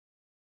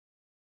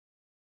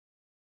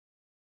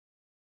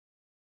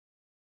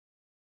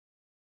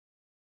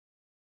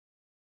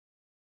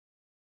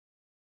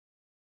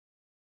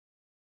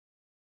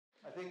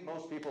think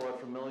most people are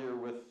familiar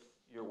with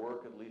your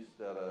work, at least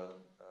at a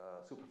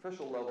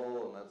superficial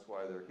level, and that's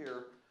why they're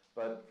here.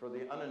 But for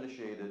the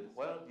uninitiated,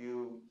 why don't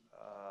you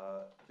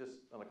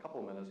just in a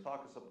couple of minutes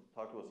talk to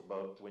us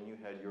about when you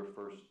had your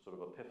first sort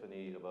of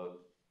epiphany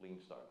about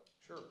Lean Startup.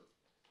 Sure.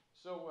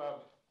 So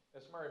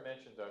as Murray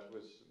mentioned,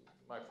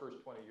 my first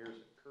 20 years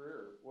of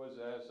career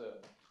was as an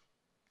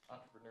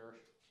entrepreneur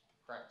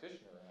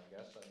practitioner, I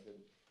guess. I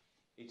did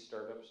 8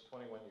 startups,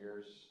 21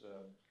 years,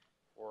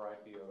 4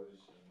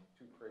 IPOs, and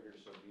 2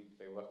 craters so deep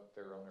they left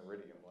their own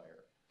iridium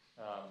layer.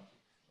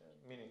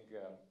 Meaning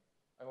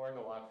I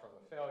learned a lot from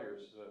the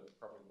failures,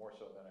 probably more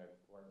so than I've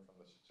learned from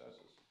the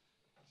successes.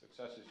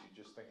 Successes, you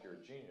just think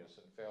you're a genius,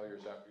 and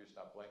failures, after you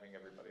stop blaming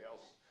everybody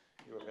else,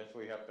 you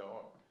eventually have to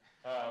own.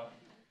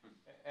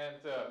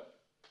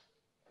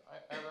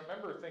 I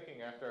remember thinking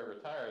after I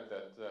retired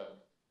that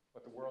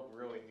what the world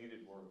really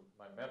needed were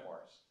my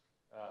memoirs.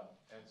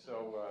 And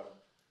so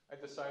I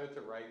decided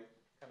to write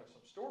kind of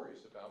some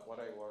stories about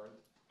what I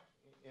learned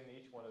in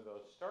each one of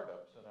those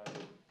startups. And I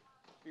would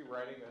be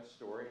writing a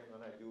story, and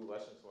then I do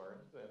lessons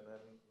learned, and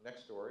then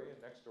next story, and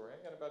next story.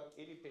 I got about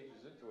 80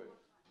 pages into it.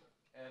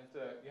 And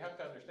you have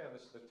to understand,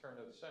 this is the turn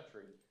of the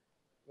century.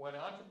 When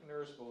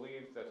entrepreneurs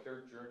believed that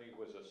their journey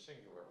was a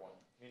singular one,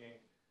 meaning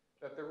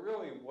that there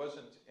really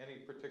wasn't any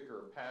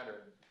particular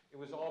pattern,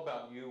 it was all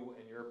about you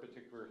and your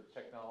particular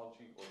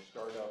technology or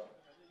startup.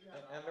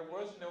 And there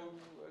was no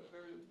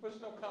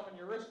common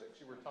heuristics.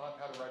 You were taught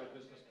how to write a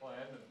business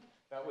plan, and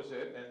that was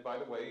it. And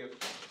by the way, if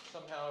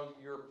somehow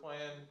your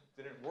plan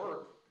didn't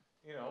work,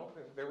 you know,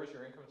 there was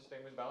your income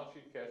statement, balance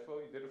sheet, cash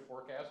flow, you did a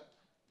forecast,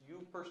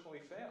 you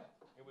personally failed.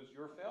 It was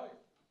your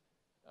failure.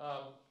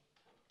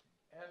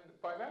 And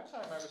by that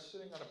time, I was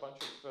sitting on a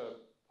bunch of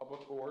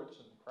public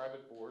boards and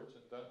private boards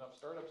and done enough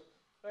startups.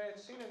 I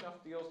had seen enough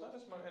deals, not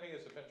as many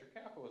as a venture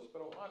capitalist, but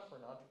a lot for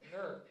an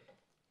entrepreneur.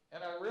 And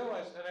I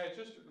realized, and I had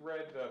just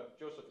read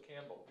Joseph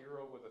Campbell,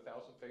 Hero with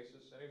 1,000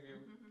 Faces. Any of you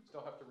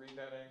still have to read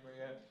that anyway?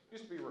 It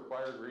used to be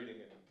required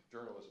reading in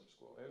journalism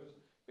school. It was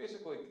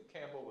basically,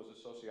 Campbell was a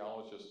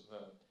sociologist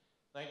in the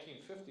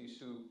 1950s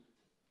who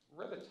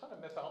read a ton of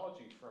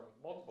mythology from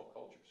multiple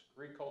cultures,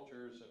 Greek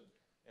cultures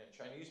and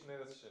Chinese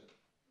myths and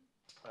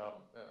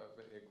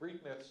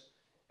Greek myths.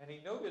 And he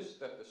noticed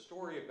that the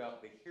story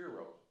about the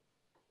hero,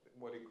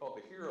 what he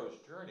called the hero's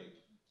journey,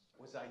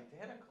 was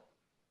identical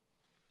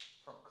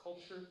from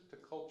culture to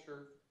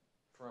culture,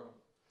 from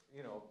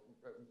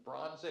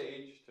Bronze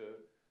Age to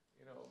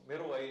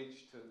Middle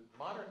Age to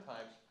modern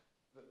times.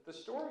 The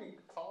story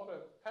followed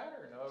a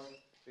pattern of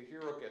the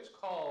hero gets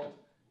called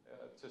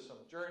to some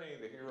journey,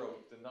 the hero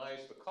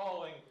denies the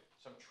calling,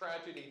 some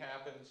tragedy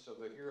happens, so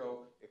the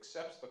hero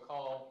accepts the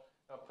call,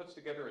 puts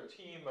together a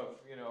team of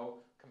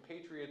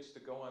compatriots to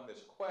go on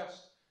this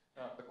quest.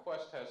 The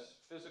quest has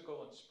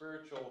physical and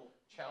spiritual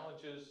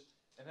challenges,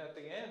 and at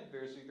the end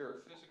there's either a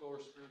physical or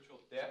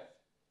spiritual death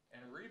and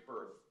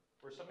rebirth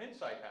where some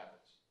insight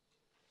happens.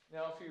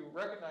 Now if you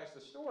recognize the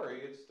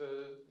story, it's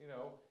the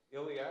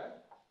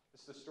Iliad,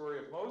 it's the story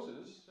of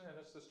Moses, and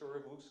it's the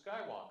story of Luke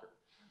Skywalker.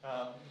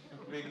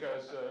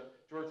 Because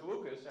George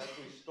Lucas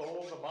actually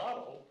stole the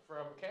model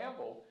from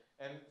Campbell,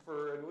 and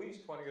for at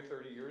least 20 or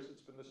 30 years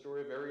it's been the story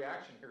of every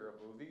action hero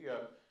movie,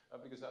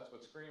 because that's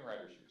what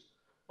screenwriters used.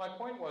 My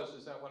point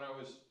is that when I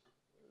was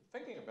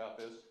thinking about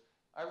this,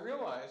 I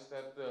realized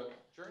that the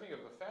journey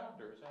of the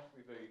founder is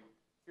actually the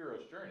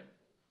hero's journey.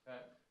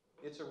 That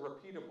it's a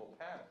repeatable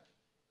pattern.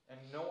 And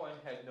no one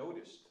had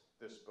noticed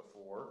this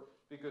before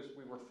because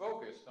we were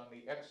focused on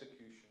the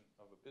execution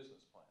of a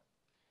business plan.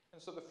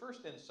 And so the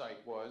first insight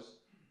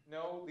was,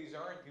 no, these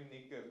aren't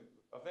unique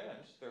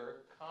events,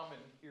 they're a common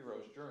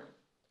hero's journey.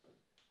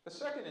 The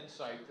second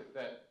insight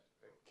that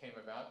came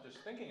about,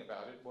 just thinking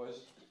about it,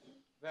 was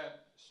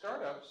that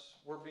startups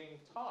were being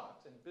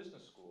taught in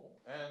business school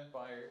and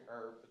by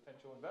our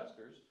potential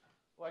investors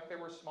like they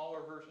were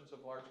smaller versions of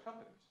large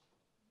companies.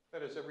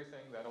 That is,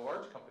 everything that a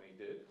large company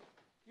did,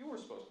 you were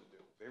supposed to do.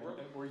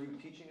 And were you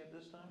teaching at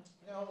this time?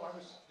 No, I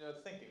was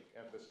thinking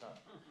at this time.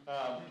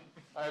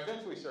 I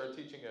eventually started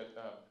teaching at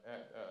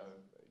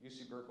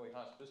UC Berkeley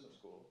Haas Business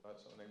School.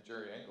 Someone named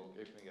Jerry Engel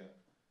gave me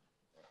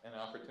an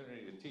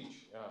opportunity to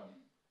teach.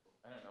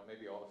 I don't know,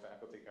 maybe all the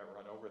faculty got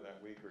run over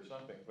that week or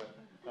something. But,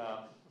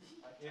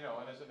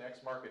 and as an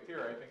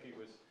ex-marketeer, I think he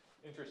was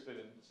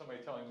interested in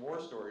somebody telling more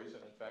stories.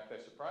 And in fact,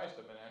 I surprised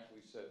him and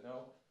actually said,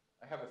 no,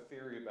 I have a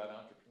theory about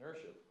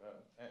entrepreneurship.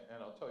 And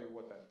I'll tell you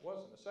what that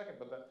was in a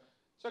second. But the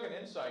second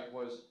insight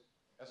was,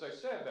 as I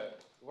said,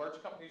 that large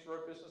companies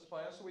wrote business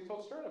plans, so we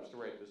told startups to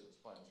write business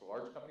plans. So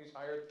large companies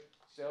hired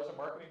sales and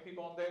marketing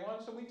people on day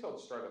one, so we told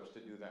startups to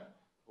do that.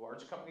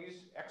 Large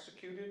companies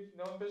executed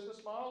known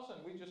business models,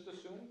 and we just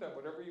assumed that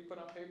whatever you put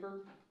on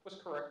paper was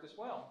correct as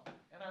well.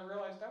 And I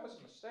realized that was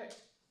a mistake,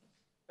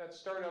 that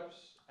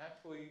startups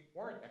actually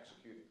weren't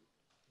executing,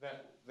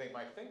 that they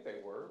might think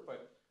they were,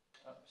 but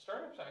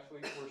startups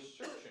actually were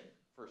searching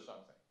for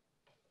something.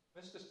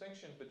 This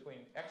distinction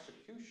between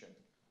execution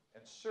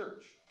and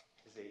search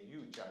is a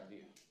huge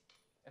idea.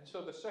 And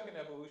so the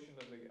second evolution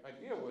of the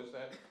idea was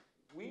that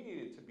we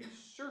needed to be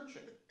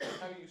searching.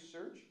 How do you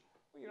search?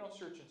 Well, you don't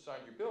search inside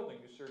your building,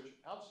 you search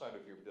outside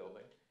of your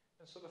building.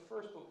 And so the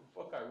first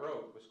book I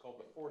wrote was called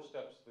The 4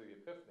 Steps to the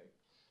Epiphany,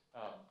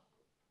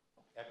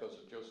 Echoes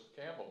of Joseph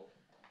Campbell.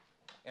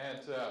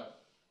 And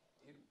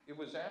it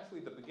was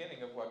actually the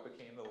beginning of what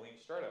became the Lean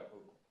Startup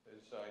movement.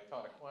 I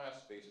taught a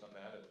class based on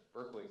that at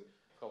Berkeley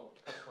called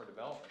Customer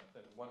Development,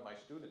 and one of my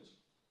students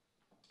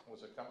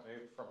was a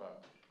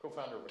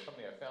co-founder of a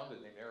company I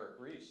founded named Eric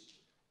Ries,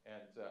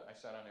 and I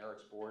sat on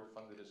Eric's board,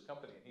 funded his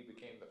company, and he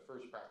became the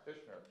first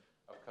practitioner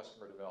of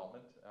customer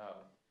development.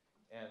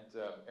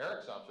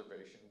 Eric's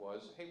observation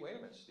was, hey, wait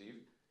a minute,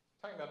 Steve,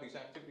 talking about these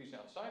activities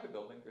outside the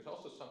building, there's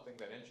also something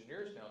that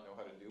engineers now know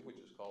how to do, which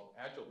is called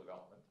agile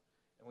development,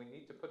 and we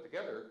need to put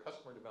together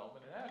customer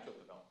development and agile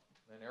development.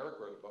 And then Eric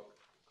wrote a book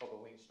called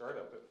The Lean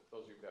Startup. If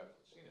those of you who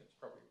haven't seen it, it's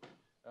probably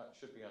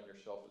should be on your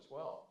shelf as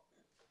well.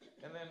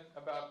 And then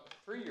about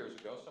 3 years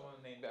ago, someone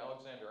named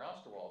Alexander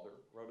Osterwalder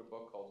wrote a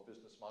book called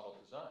Business Model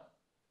Design.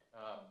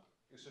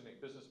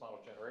 Business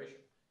Model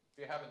Generation. If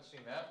you haven't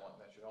seen that one,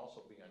 that should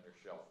also be on your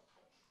shelf.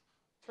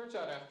 Turns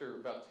out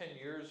after about 10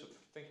 years of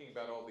thinking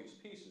about all these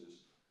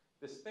pieces,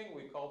 this thing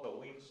we call the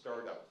Lean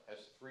Startup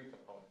has 3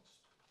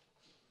 components.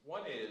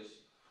 One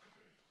is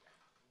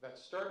that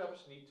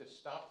startups need to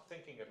stop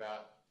thinking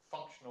about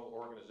functional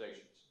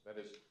organizations, that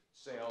is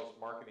sales,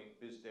 marketing,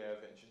 biz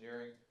dev,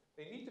 engineering.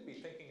 They need to be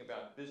thinking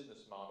about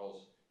business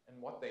models and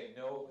what they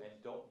know and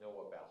don't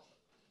know about them.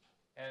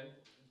 And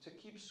to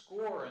keep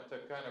score and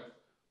to kind of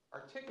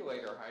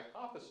articulate our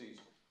hypotheses,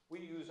 we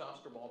use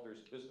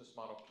Osterwalder's business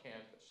model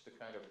canvas to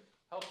kind of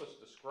help us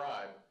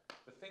describe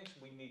the things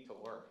we need to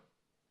learn.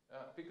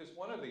 Because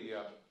one of the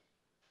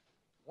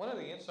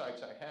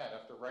insights I had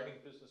after writing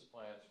business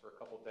plans for a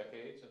couple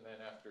decades, and then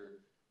after,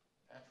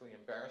 actually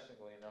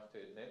embarrassingly enough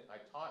to admit,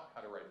 I taught how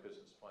to write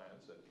business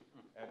plans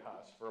at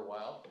Haas for a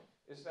while,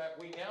 is that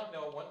we now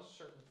know one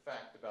certain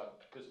fact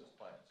about business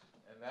plans,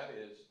 and that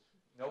is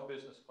no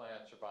business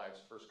plan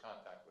survives first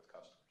contact with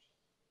customers.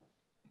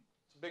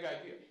 It's a big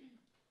idea.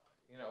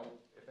 You know,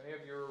 if any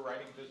of you are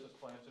writing business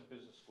plans in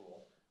business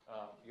school,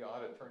 you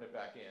ought to turn it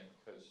back in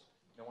because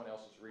no one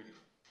else is reading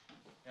it.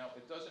 Now,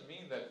 it doesn't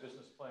mean that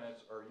business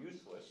plans are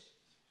useless.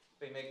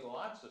 They make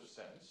lots of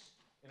sense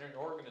in an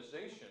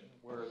organization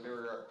where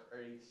there are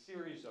a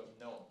series of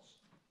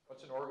knowns.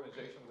 What's an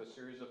organization with a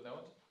series of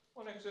knowns?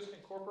 Well, an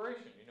existing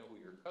corporation. You know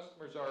who your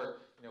customers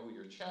are, you know who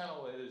your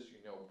channel is, you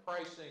know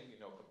pricing, you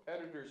know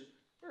competitors.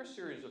 There are a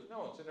series of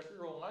knowns. And if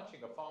you're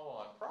launching a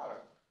follow-on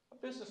product, a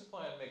business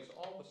plan makes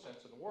all the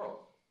sense in the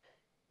world.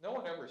 No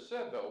one ever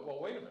said, though,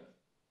 well, wait a minute,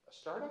 a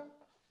startup?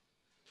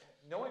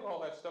 Knowing all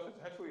that stuff is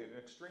actually an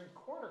extreme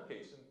corner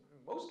case. In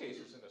most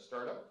cases in a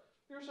startup,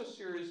 there's a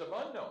series of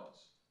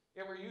unknowns.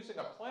 Yeah, we're using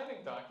a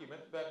planning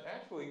document that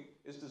actually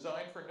is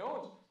designed for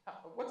knowns.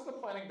 What's the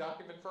planning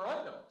document for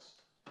unknowns?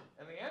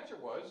 And the answer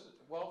was,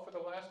 well, for the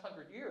last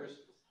 100 years,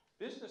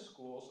 business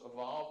schools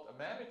evolved a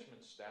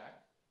management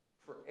stack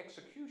for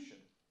execution,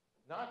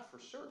 not for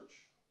search.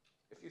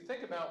 If you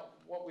think about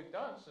what we've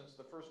done since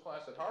the first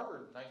class at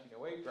Harvard in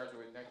 1908,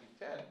 graduated in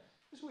 1910,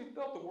 is we've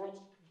built the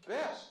world's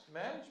best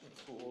management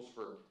schools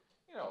for,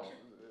 you know,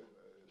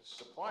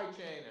 supply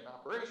chain and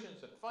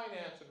operations and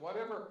finance and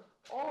whatever,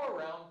 all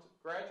around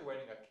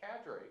graduating a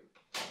cadre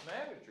of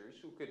managers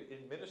who could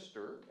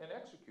administer and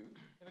execute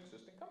an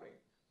existing company,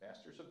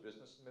 masters of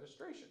business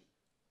administration.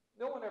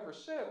 No one ever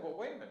said, well,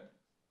 wait a minute,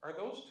 are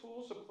those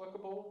tools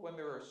applicable when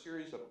there are a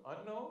series of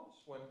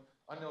unknowns, when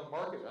unknown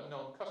market,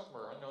 unknown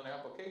customer, unknown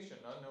application,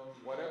 unknown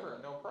whatever,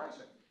 unknown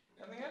pricing?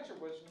 And the answer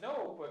was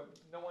no, but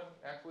no one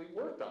actually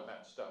worked on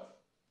that stuff.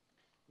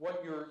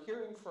 What you're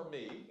hearing from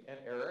me and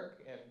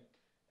Eric and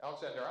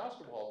Alexander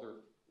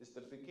Osterwalder is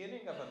the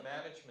beginning of a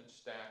management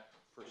stack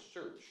for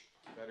search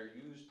that are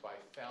used by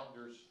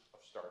founders of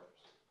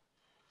startups.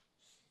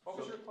 What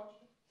was your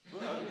question?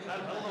 I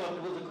don't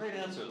know, it was a great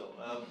answer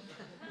though.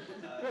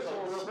 Good,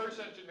 so we'll reverse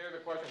engineer the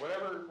question.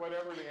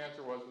 Whatever the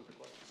answer was the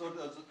question. So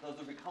does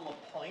there become a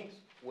point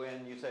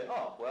when you say,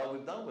 oh, well,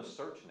 we've done with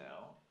search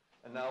now,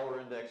 and now we're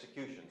into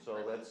execution.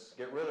 So let's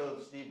get rid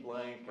of Steve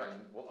Blank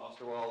and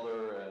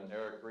Osterwalder and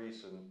Eric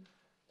Ries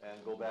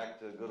and go back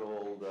to good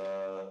old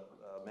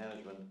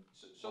management.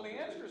 So the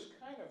answer is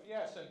kind of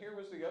yes, and here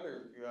was the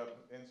other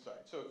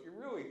insight. So if you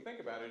really think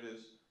about it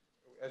is,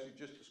 as you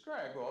just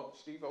described, well,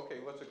 Steve, okay,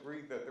 let's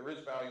agree that there is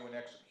value in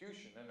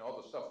execution, and all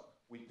the stuff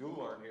we do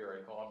learn here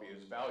at Columbia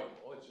is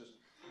valuable. It's just,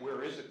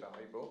 where is it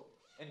valuable?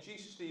 And gee,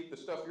 Steve, the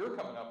stuff you're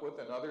coming up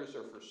with and others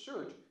are for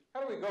search.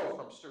 How do we go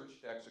from search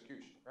to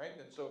execution, right?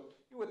 And so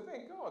you would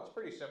think, oh, it's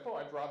pretty simple.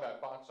 I draw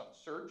that box on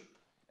search,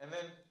 and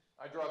then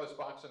I draw this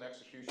box on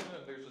execution,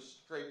 and there's a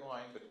straight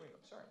line between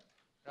them. Sorry.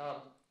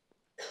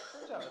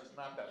 Turns out it's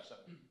not that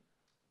simple.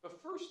 The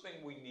first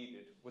thing we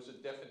needed was a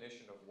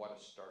definition of what a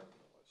startup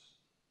was.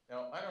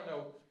 Now, I don't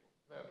know,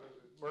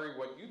 Murray,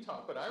 what you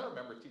taught, but I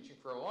remember teaching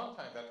for a long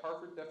time that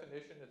Harvard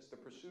definition, it's the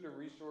pursuit of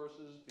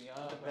resources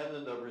beyond...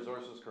 Independent of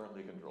resources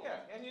currently controlled.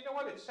 Yeah, and you know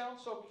what? It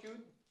sounds so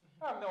cute.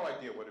 I have no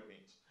idea what it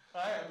means.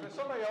 If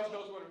somebody else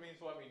knows what it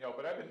means, let me know,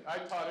 but I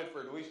taught it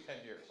for at least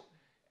 10 years.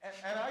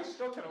 And I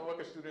still couldn't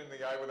look a student in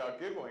the eye without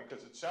giggling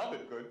because it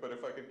sounded good, but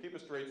if I could keep a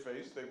straight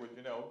face, they would,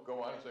 go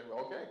on and say,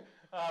 well, okay.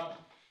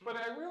 But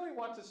I really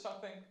wanted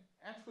something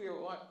actually a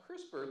lot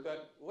crisper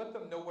that let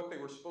them know what they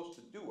were supposed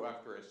to do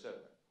after I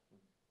said that.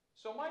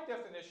 So my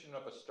definition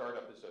of a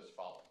startup is as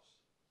follows.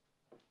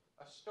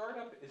 A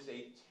startup is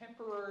a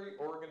temporary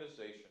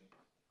organization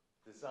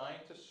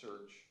designed to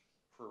search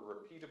for a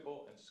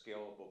repeatable and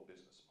scalable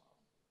business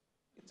model.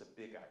 It's a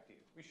big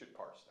idea. We should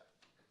parse that.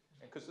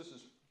 And because this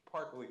is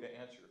partly to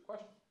answer your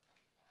question.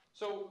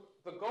 So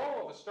the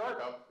goal of a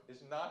startup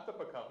is not to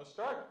become a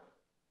startup.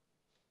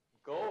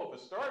 The goal of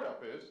a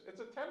startup is, it's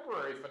a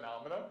temporary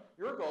phenomenon.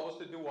 Your goal is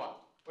to do what?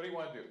 What do you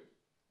want to do?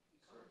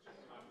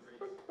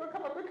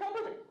 Become a big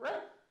company,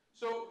 right?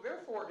 So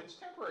therefore, it's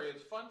temporary.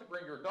 It's fun to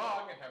bring your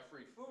dog and have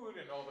free food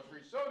and all the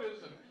free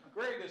sodas and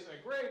great, isn't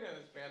it great? And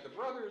it's band of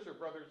brothers or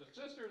brothers and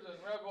sisters and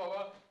blah, blah,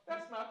 blah.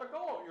 That's not the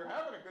goal. You're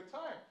having a good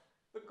time.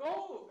 The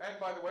goal, and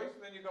by the way, so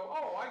then you go,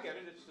 oh, I get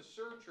it. It's to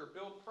search or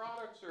build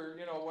products or,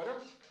 whatever,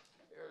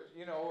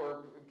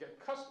 or get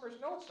customers.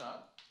 No, it's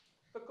not.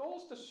 The goal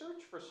is to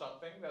search for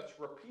something that's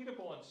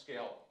repeatable and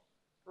scalable.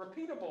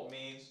 Repeatable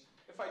means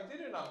if I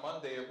did it on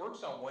Monday, it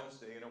works on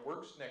Wednesday, and it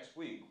works next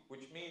week,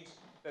 which means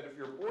that if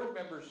your board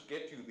members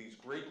get you these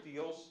great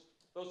deals,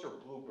 those are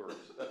bluebirds.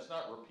 That's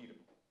not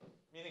repeatable,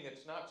 meaning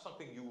it's not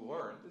something you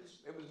learned.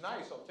 It was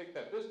nice. I'll take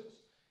that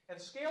business. And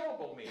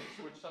scalable means,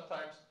 which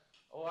sometimes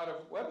a lot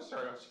of web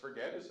startups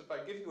forget, is if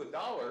I give you $1,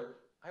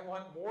 I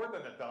want more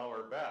than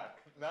 $1 back.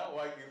 Not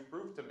like you've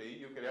proved to me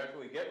you could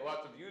actually get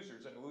lots of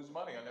users and lose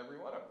money on every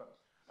one of them.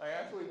 I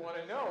actually want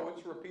to know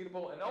it's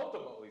repeatable and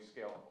ultimately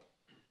scalable,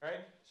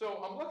 right? So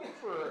I'm looking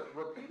for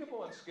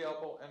repeatable and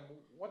scalable, and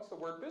what's the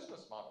word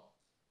business model?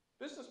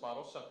 Business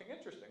model is something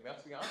interesting.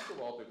 That's the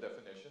Osterwalder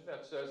definition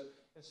that says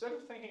instead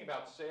of thinking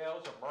about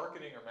sales or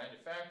marketing or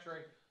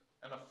manufacturing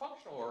and a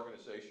functional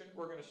organization,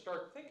 we're going to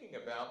start thinking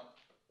about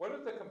what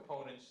are the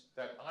components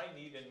that I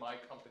need in my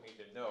company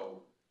to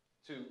know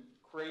to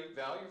create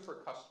value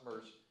for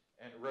customers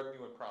and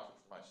revenue and profit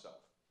for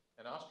myself?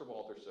 And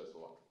Osterwalder says,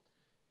 look,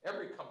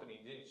 every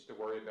company needs to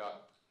worry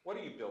about what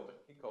are you building?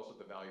 He calls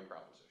it the value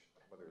proposition.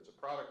 Whether it's a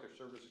product or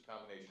service or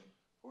combination,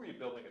 who are you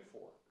building it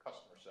for?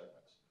 Customer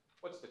segments.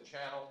 What's the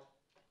channel?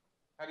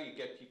 How do you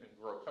keep and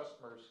grow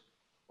customers?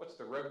 What's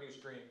the revenue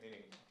stream,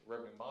 meaning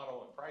revenue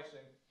model and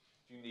pricing?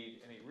 Do you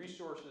need any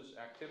resources,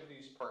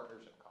 activities,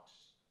 partners, and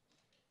costs?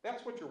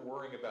 That's what you're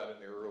worrying about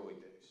in the early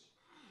days.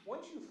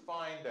 Once you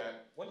find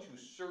that, once you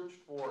searched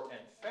for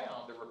and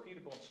found a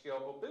repeatable and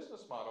scalable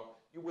business model,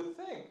 you would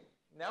think,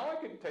 now I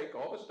could take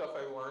all the stuff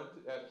I learned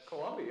at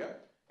Columbia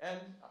and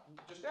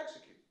just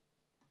execute.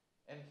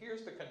 And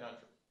here's the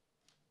conundrum.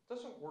 It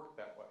doesn't work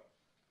that way.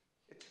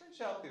 It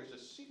turns out there's a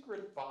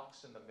secret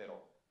box in the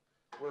middle,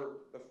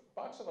 where the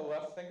box on the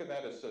left, think of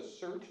that as says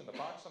search, and the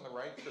box on the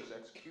right says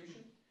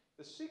execution.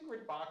 The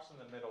secret box in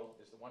the middle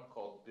is the one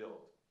called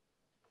build.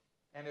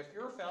 And if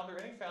you're a founder,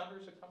 any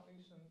founders of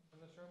companies in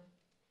this room?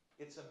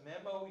 It's a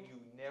memo you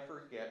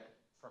never get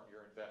from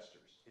your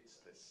investors. It's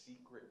the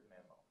secret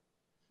memo.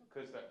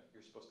 Because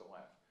you're supposed to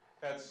laugh.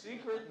 That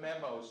secret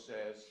memo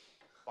says,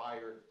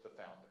 fire the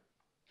founder.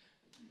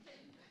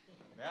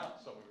 Now,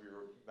 some of you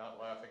are not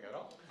laughing at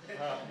all.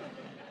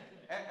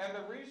 And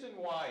the reason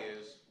why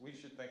is, we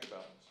should think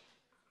about this.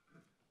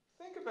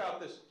 Think about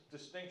this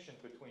distinction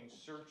between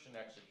search and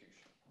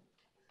execution.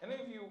 Any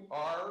of you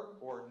are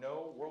or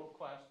know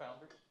world-class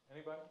founders?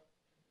 Anybody?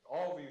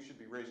 All of you should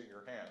be raising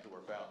your hand who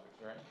are founders,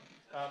 right?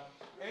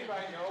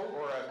 Anybody know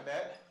or have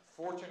met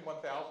Fortune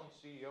 1000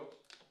 CEOs?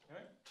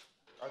 Right?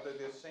 Are they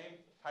the same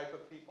type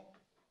of people?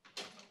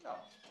 No,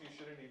 you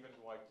shouldn't even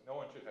no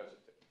one should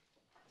hesitate.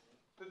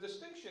 The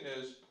distinction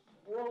is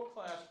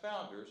world-class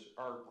founders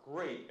are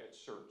great at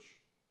search.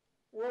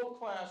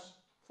 World-class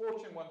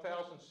Fortune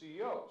 1000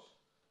 CEOs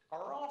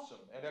are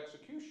awesome at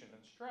execution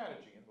and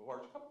strategy in the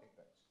large company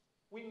things.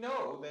 We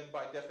know then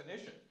by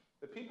definition,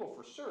 the people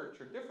for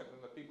search are different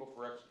than the people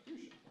for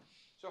execution.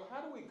 So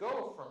how do we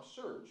go from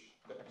search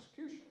to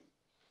execution?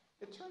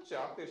 It turns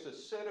out there's a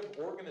set of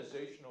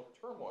organizational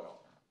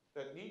turmoil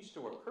that needs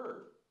to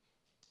occur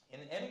in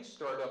any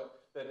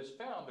startup that has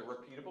found a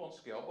repeatable and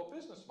scalable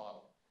business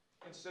model.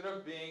 Instead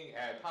of being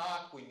ad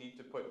hoc, we need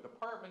to put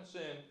departments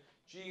in.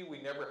 Gee,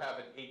 we never have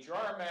an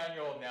HR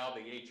manual. Now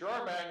the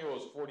HR manual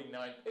is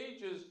 49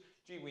 pages.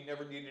 Gee, we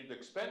never needed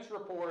expense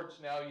reports.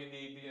 Now you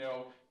need,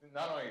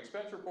 not only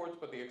expense reports,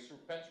 but the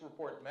expense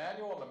report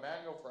manual and the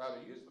manual for how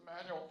to use the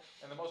manual.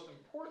 And the most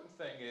important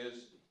thing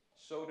is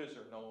sodas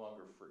are no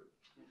longer free.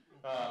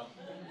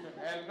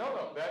 And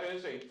no, that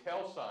is a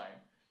tell sign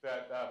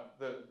that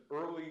the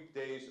early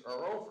days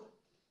are over.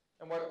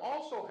 And what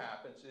also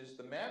happens is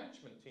the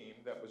management team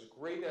that was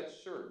great at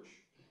search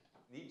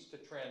needs to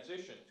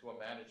transition to a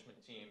management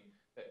team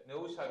that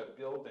knows how to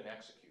build and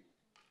execute.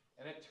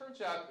 And it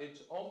turns out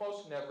it's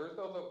almost never,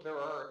 though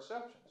there are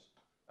exceptions,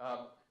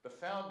 the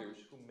founders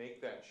who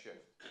make that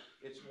shift.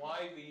 It's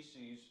why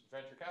VCs,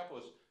 venture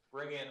capitalists,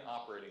 bring in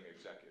operating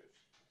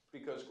executives.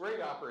 Because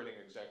great operating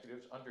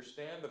executives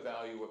understand the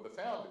value of the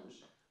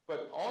founders,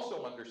 but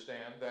also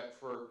understand that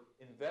for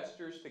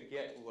investors to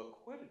get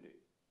liquidity,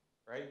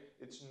 right,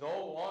 it's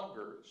no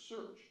longer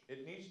search.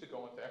 It needs to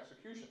go into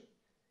execution.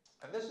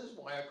 And this is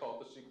why I call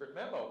it the secret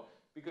memo,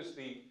 because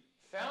the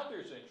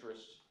founder's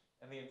interests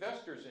and the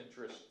investor's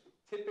interests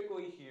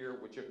typically here,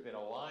 which have been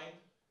aligned,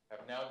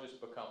 have now just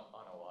become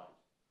unaligned.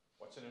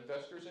 What's an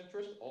investor's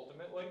interest?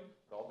 Ultimately,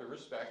 with all due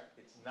respect,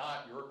 it's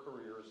not your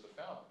career as the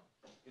founder.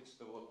 It's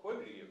the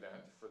liquidity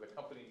event for the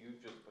company you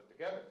just put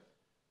together.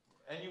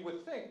 And you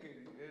would think,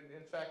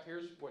 in fact,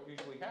 here's what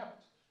usually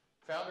happens.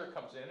 Founder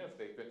comes in, if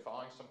they've been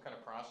following some kind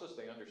of process,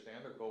 they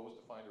understand their goal was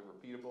to find a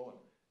repeatable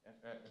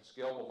and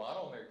scalable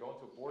model, and they're going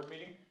to a board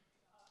meeting,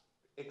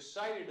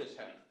 excited as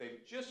heck. They've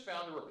just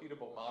found a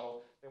repeatable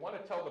model. They want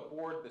to tell the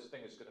board this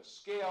thing is going to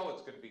scale,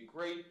 it's going to be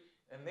great,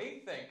 and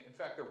they think, in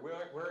fact, they're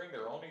wearing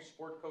their only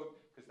sport coat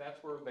because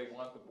that's where they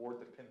want the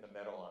board to pin the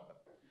medal on them.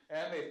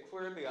 And they've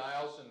cleared the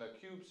aisles and the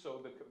cubes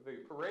so the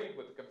parade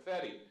with the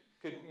confetti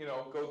could,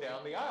 go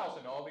down the aisles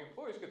and all the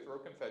employees could throw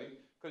confetti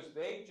because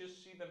they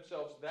just see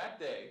themselves that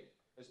day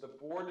as the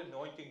board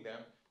anointing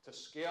them to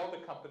scale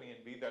the company and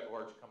be that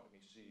large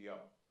company CEO.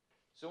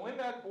 So in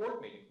that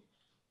board meeting,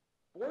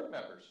 board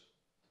members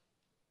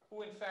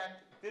who in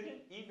fact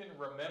didn't even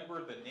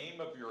remember the name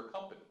of your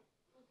company,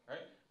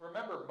 right?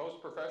 Remember,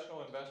 most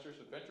professional investors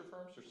at venture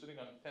firms are sitting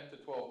on 10 to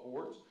 12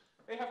 boards.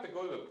 They have to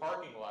go to the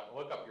parking lot and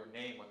look up your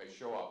name when they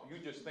show up.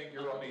 You just think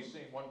you're only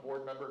seeing one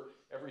board member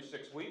every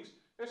 6 weeks.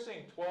 They're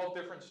seeing 12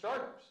 different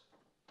startups.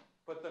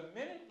 But the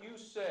minute you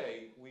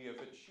say we have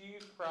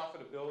achieved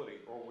profitability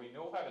or we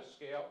know how to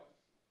scale,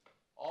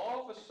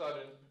 all of a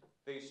sudden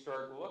they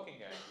start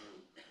looking at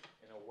you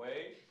in a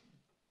way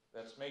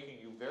that's making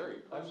you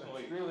very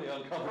personally, extremely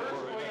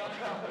uncomfortable.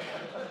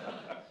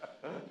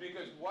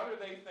 Because what are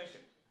they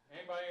thinking?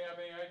 Anybody have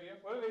any idea?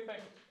 What are they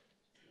thinking?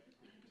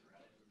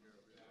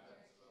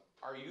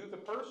 Are you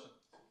the person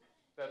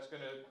that's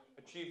going to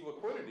achieve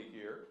liquidity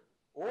here?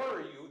 Or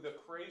are you the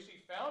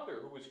crazy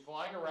founder who is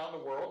flying around the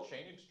world,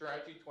 changing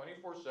strategy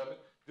 24/7,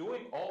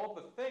 doing all of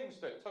the things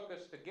that took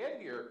us to get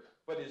here,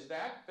 but is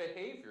that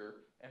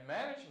behavior and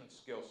management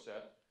skill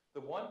set the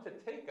one to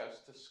take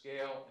us to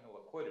scale and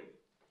liquidity?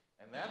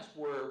 And that's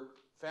where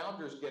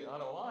founders get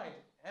unaligned.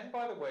 And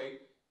by the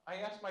way, I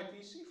asked my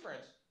VC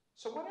friends,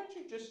 so why don't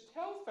you just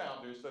tell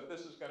founders that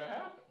this is going to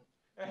happen?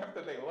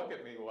 After they look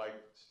at me like,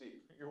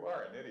 Steve, you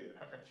are an idiot,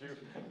 aren't you?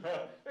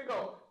 They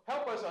go,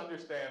 help us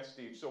understand,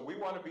 Steve. So we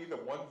want to be the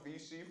one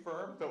VC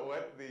firm to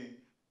let the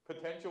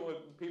potential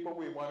people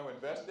we want to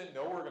invest in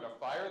know we're going to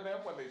fire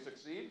them when they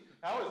succeed?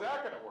 How is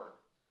that going to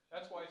work?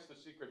 That's why it's the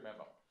secret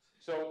memo.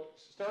 So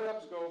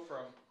startups go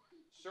from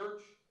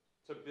search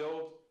to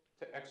build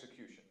to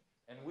execution.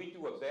 And we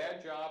do a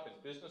bad job in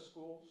business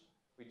schools.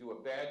 We do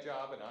a bad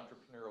job in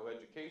entrepreneurial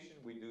education.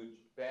 We do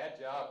a bad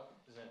job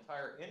as an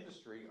entire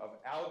industry of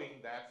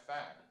outing that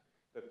fact,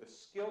 that the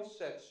skill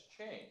sets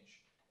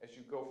change as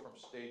you go from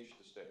stage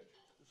to stage.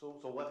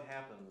 So what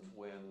happens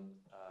when,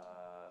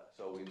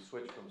 so we've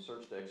switched from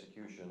search to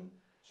execution.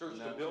 Search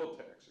to build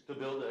to execution. To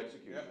build to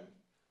execution.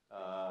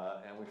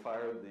 Yep. And we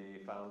fired the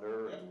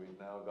founder, yep. And we've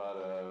now got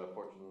a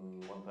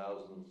Fortune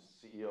 1000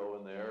 CEO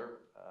in there.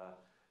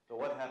 So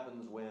what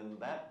happens when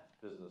that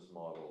business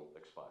model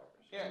expires?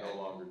 Yeah, it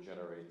no longer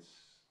generates.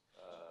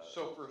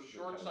 So for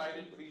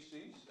short-sighted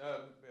VCs,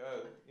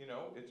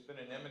 it's been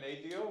an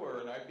M&A deal or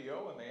an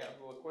IPO, and they have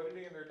the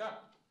liquidity and they're done.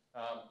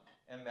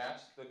 And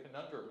that's the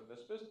conundrum of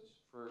this business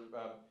for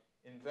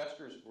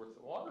investors with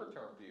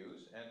longer-term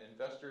views and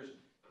investors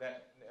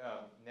that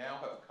now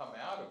have come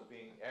out of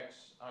being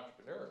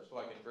ex-entrepreneurs,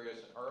 like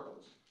Andreas and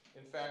Horowitz.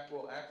 In fact,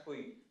 will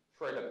actually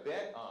try to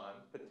bet on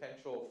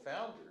potential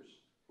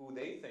founders who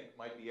they think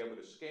might be able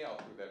to scale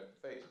through that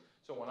phase.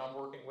 So when I'm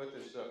working with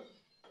this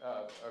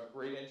a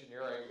great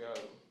engineer I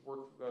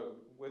worked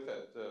with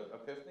at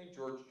Epiphany,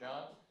 George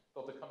John,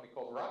 built a company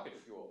called Rocket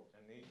Fuel,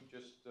 and he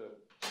just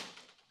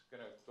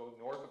going to go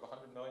north of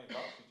 $100 million.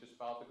 He just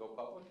filed to go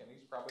public, and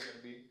he's probably going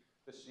to be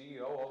the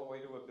CEO all the way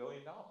to $1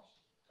 billion.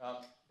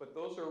 But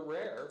those are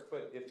rare,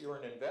 but if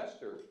you're an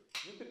investor,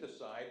 you could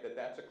decide that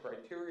that's a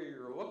criteria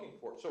you're looking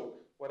for.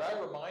 So what I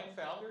remind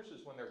founders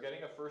is when they're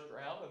getting a first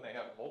round and they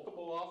have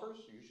multiple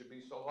offers, you should be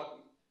so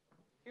lucky.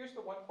 Here's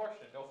the one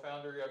question no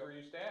founder ever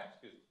used to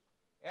ask is,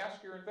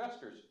 ask your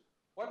investors,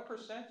 what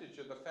percentage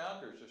of the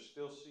founders are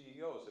still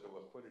CEOs at a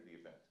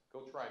liquidity event?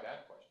 Go try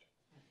that question.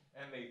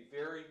 And they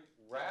vary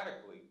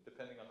radically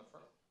depending on the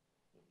firm.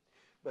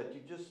 But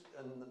you just,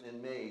 in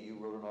May, you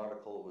wrote an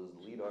article, it was the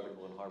lead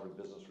article in Harvard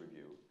Business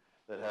Review,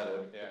 that had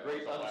a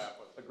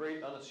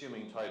great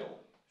unassuming title.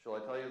 Shall I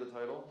tell you the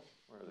title?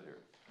 Where is it here?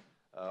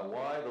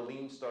 Why the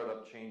Lean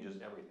Startup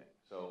Changes Everything.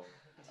 So,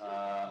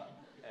 I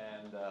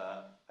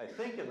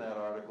think in that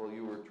article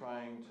you were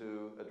trying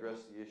to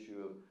address the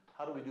issue of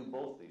how do we do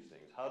both these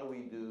things? How do we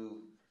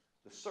do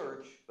the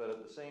search, but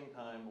at the same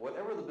time,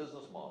 whatever the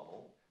business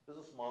models and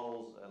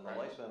the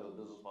lifespan of the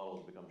business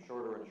models become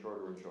shorter and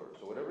shorter and shorter.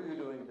 So whatever you're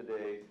doing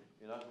today,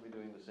 you're not going to be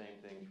doing the same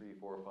thing 3,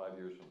 4, 5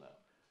 years from now.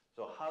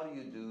 So how do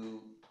you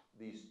do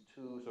these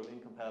two sort of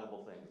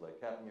incompatible things, like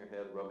tapping your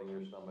head, rubbing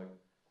your stomach,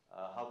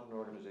 how can an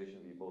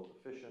organization be both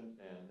efficient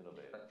and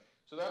innovative? Right.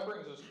 So that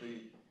brings us to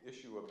the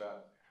issue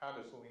about how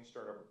does lean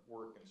startup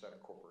work inside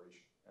a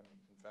corporation? And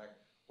in fact,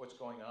 what's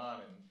going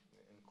on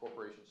in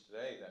corporations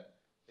today that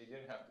they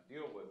didn't have to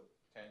deal with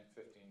 10,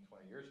 15,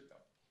 20 years ago.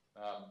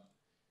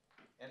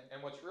 And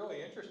what's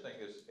really interesting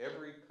is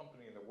every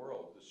company in the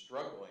world is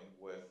struggling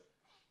with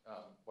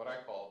what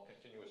I call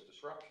continuous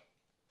disruption.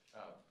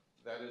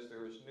 That is,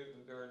 there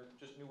are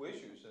just new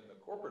issues in the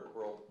corporate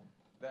world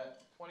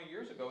that 20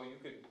 years ago you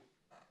could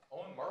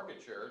own market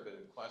share,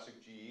 the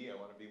classic GE, I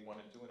want to be 1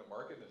 and 2 in a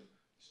market and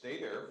stay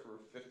there for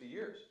 50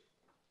 years.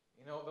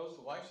 You know, those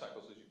life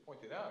cycles, as you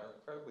pointed out, are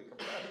incredibly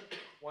compressed.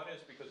 1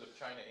 is because of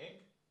China Inc.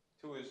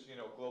 2 is, you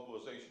know,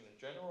 globalization in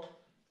general.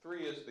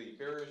 3 is the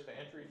barriers to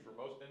entry for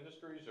most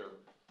industries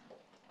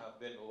have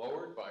been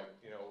lowered by,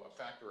 you know, a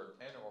factor of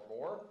 10 or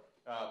more.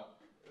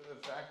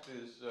 The fact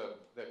is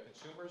that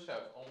consumers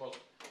have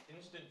almost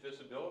instant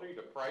visibility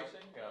to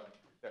pricing,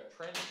 that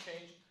trends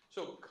change.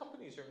 So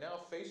companies are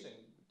now facing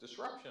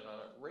disruption on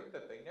a rate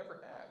that they never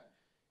had.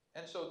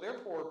 And so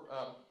therefore,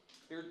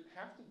 they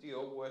have to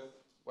deal with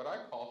what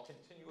I call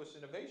continuous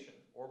innovation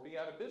or be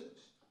out of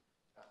business.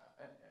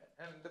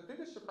 And the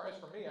biggest surprise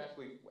for me,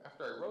 actually,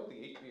 after I wrote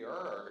the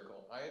HBR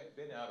article, I had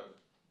been out of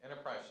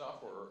enterprise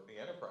software, or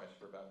the enterprise,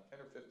 for about 10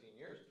 or 15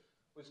 years,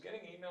 was getting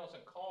emails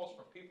and calls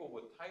from people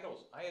with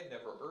titles I had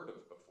never heard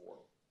of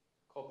before,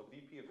 called the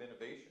VP of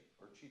Innovation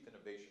or Chief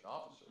Innovation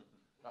Officer.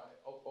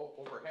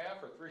 Over half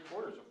or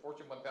 3/4 of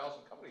Fortune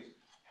 1000 companies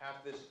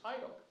have this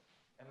title,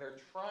 and they're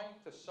trying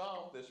to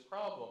solve this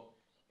problem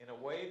in a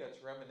way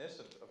that's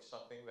reminiscent of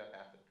something that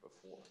happened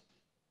before.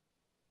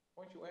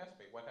 Why don't you ask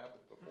me what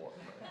happened before?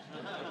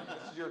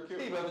 This is your cue.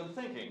 Steve, I've been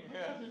thinking.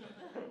 Yeah.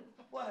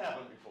 What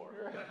happened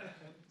before?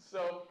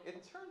 So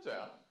it turns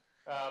out,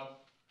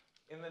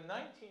 in the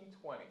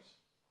 1920s,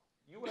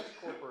 U.S.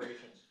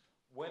 corporations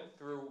went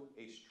through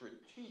a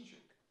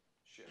strategic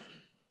shift.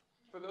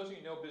 For those of you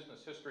who know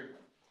business history,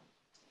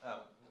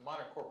 the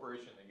modern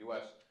corporation in the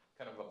U.S.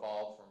 kind of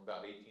evolved from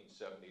about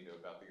 1870 to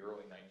about the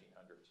early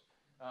 1900s.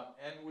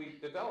 And we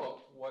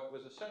developed what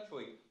was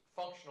essentially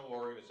functional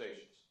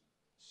organizations,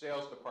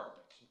 sales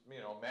departments, you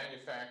know,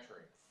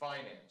 manufacturing,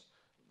 finance,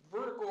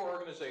 vertical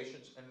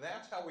organizations, and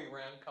that's how we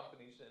ran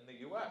companies in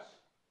the U.S.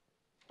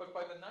 But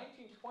by the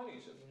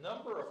 1920s, a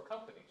number of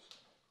companies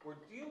were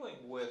dealing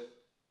with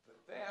the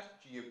vast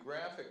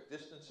geographic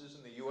distances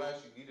in the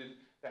U.S. You needed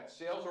that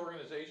sales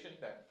organization,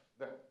 that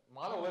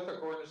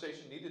monolithic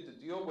organization needed to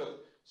deal with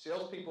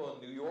salespeople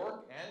in New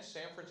York and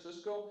San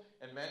Francisco,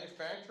 and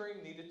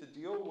manufacturing needed to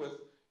deal with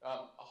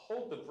a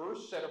whole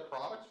diverse set of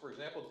products. For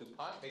example,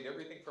 DuPont made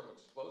everything from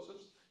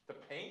explosives to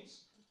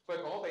paints, but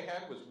all they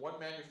had was one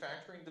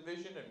manufacturing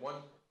division and one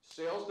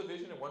sales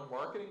division and one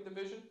marketing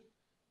division.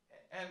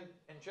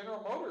 And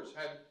General Motors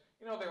had,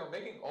 you know, they were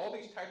making all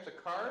these types of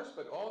cars,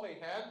 but all they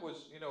had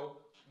was, you know,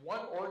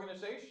 one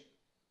organization.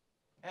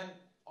 And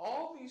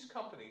all these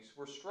companies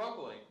were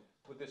struggling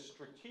with this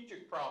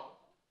strategic problem.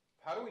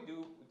 How do we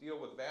deal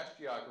with vast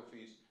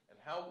geographies, and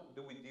how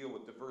do we deal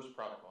with diverse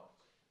product lines?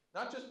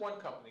 Not just one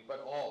company,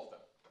 but all of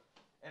them.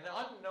 And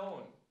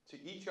unknown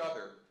to each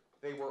other,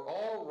 they were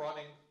all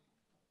running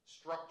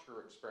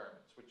structure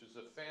experiments, which is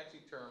a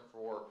fancy term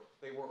for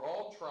they were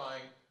all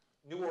trying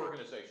new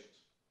organizations.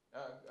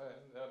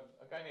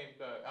 A guy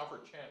named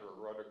Alfred Chandler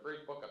wrote a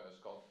great book on this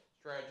called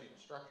Strategy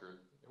and Structure,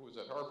 who was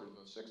at Harvard in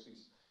the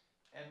 60s.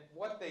 And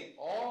what they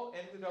all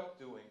ended up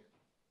doing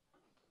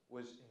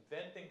was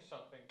inventing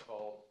something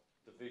called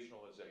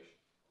divisionalization.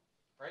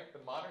 Right?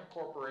 The modern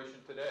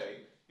corporation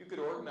today, you could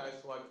organize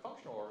like a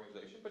functional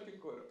organization, but you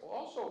could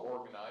also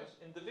organize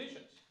in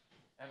divisions.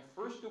 And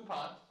first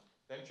DuPont,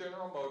 then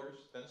General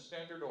Motors, then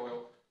Standard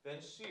Oil,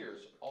 then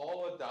Sears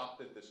all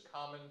adopted this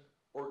common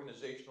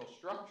organizational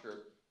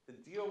structure to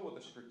deal with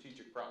a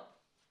strategic problem.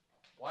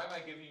 Why am I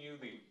giving you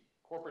the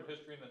corporate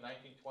history in the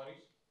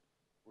 1920s?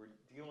 We're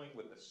dealing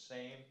with the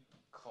same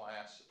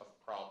class of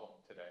problem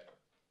today.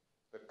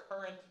 The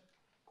current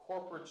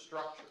corporate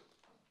structure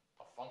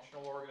of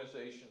functional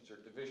organizations or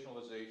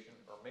divisionalization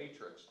or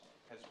matrix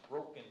has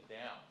broken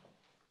down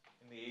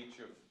in the age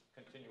of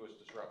continuous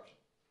disruption.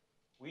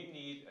 We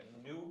need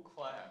a new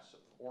class of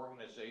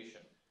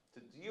organization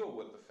to deal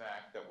with the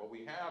fact that what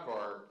we have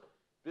are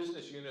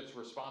business units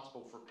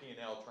responsible for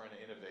P&L trying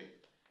to innovate,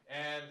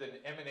 and an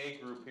M&A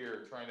group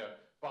here trying to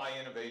buy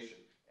innovation,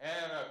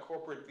 and a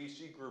corporate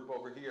VC group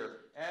over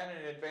here, and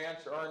an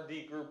advanced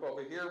R&D group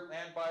over here,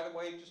 and by the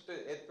way, just to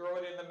throw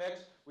it in the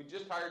mix, we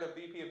just hired a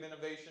VP of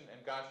Innovation,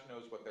 and gosh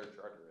knows what their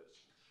charter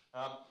is.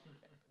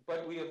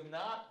 But we have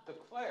not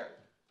declared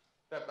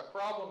that the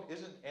problem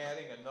isn't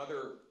adding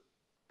another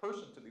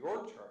person to the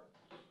org chart.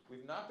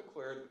 We've not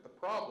declared that the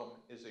problem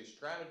is a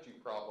strategy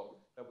problem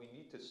that we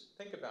need to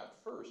think about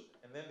first,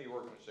 and then the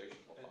organization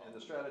will follow. And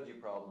the strategy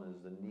problem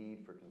is the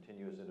need for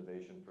continuous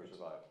innovation for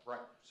survival. Right.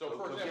 So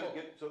for example,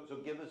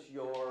 give us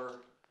your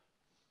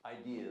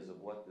ideas of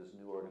what this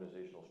new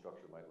organizational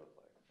structure might look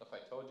like. If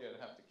I told you,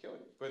 I'd have to kill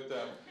you. But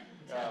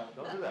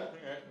don't do that.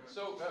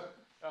 So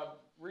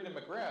Rita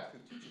McGrath,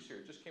 who teaches here,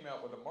 just came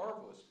out with a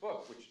marvelous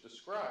book which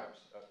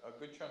describes a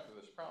good chunk of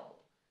this problem.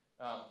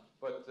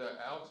 But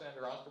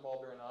Alexander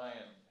Osterwalder and I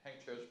and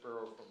Hank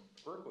Chesborough from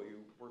Berkeley,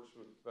 who works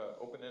with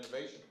open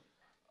innovation,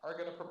 are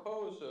going to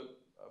propose a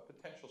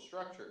potential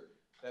structure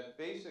that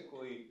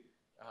basically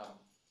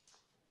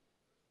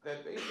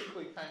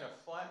kind of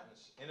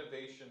flattens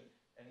innovation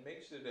and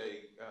makes it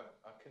a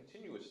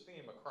continuous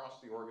theme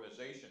across the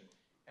organization.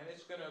 And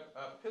it's going to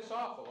piss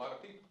off a lot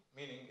of people.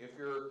 Meaning, if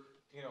you're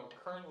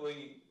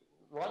currently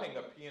running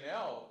a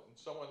P&L and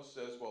someone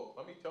says, well,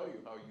 let me tell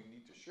you how you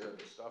need to share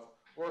this stuff,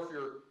 or if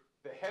you're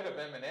the head of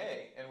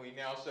M&A and we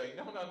now say,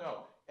 no,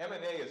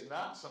 M&A is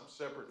not some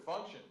separate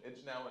function.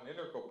 It's now an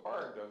integral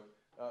part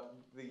of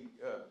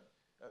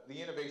the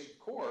innovation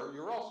core,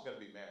 you're also going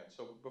to be mad.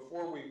 So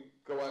before we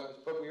go out this,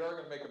 but we are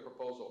going to make a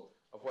proposal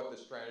of what the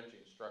strategy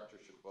and structure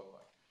should look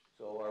like.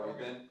 So are we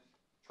then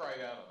try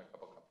it out on a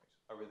couple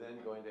companies? Are we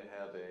then going to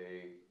have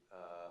a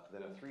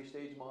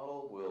three-stage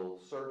model? We'll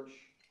search,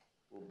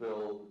 we'll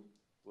build,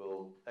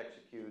 we'll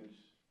execute,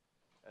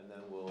 and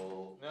then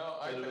we'll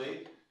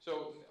innovate?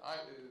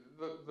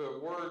 The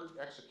word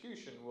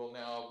execution will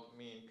now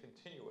mean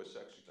continuous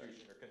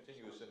execution or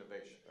continuous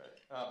innovation.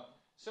 Right.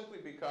 Simply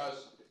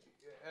because,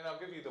 and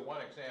I'll give you the one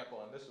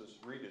example, and this was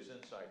Rita's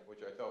insight,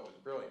 which I thought was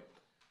brilliant.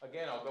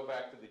 Again, I'll go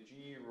back to the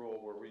GE rule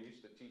where we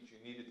used to teach you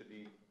needed to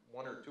be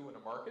 1 or 2 in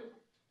a market.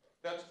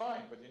 That's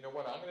fine, but you know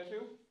what I'm going to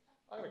do?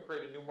 I'm going to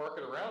create a new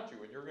market around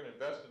you, and you're going to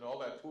invest in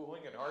all that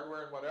tooling and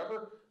hardware and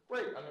whatever.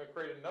 Great, I'm going to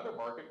create another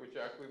market which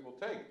actually will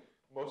take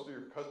most of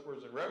your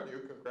customers and revenue.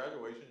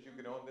 Congratulations, you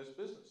can own this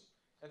business.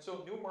 And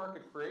so new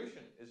market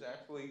creation is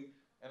actually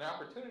an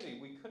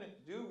opportunity we couldn't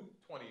do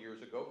 20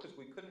 years ago because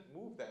we couldn't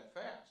move that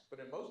fast.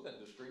 But in most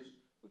industries,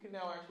 we can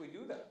now actually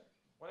do that.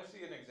 Want to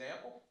see an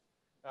example?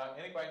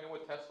 Anybody know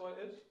what Tesla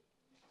is?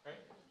 Right?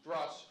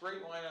 Draw a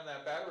straight line on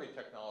that battery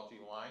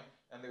technology line,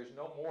 and there's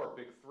no more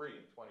big 3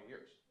 in 20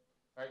 years.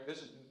 Right?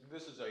 This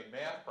is a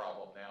math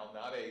problem now,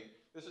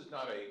 this is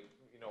not a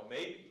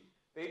maybe.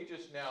 They've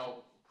just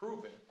now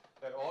proven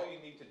that all you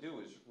need to do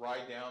is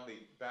ride down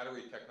the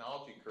battery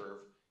technology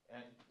curve,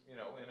 and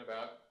in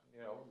about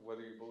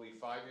whether you believe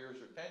 5 years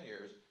or 10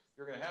 years,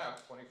 you're going to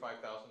have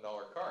 $25,000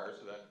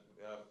 cars that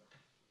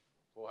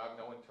will have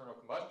no internal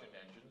combustion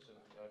engines and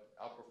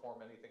outperform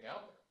anything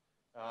out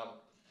there.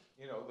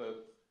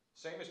 The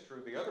same is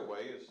true the other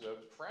way is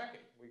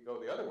fracking. We go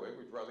the other way,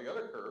 we draw the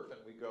other curve, and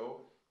we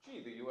go,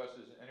 gee, the U.S.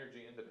 is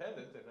energy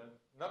independent in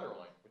another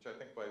line, which I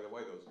think, by the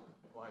way, those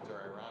lines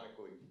are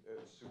ironically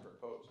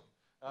superimposed.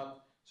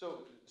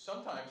 So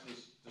sometimes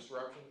this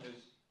disruption is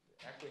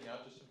actually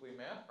not just simply a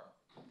math problem.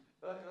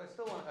 But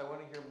I want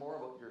to hear more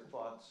about your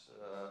thoughts,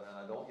 and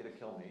I don't want you to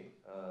kill me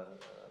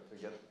to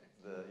get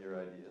your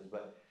ideas,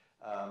 but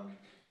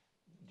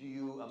do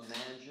you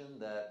imagine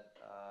that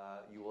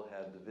you will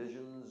have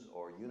divisions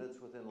or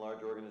units within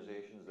large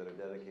organizations that are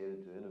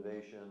dedicated to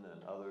innovation and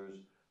others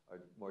are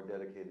more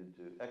dedicated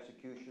to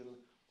execution,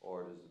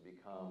 or does it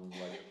become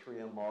like a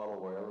 3M model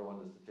where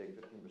everyone is to take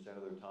 15%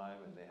 of their time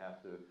and they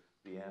have to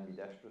be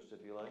ambidextrous,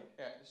 if you like?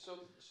 Yeah,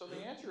 so the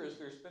answer is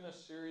there's been a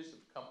series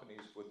of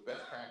companies with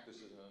best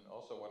practices and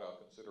also what I'll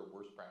consider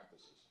worst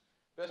practices.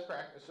 Best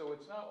practice, so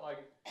it's not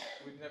like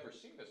we've never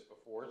seen this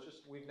before, it's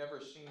just we've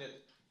never seen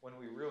it when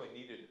we really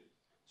needed it.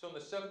 So in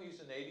the 70s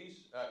and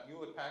 80s,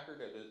 Hewlett-Packard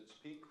at its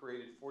peak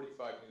created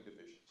 45 new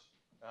divisions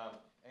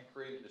and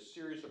created a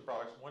series of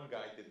products. One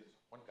guy did this,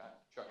 one guy,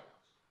 Chuck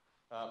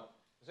House.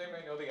 Does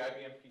anybody know the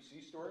IBM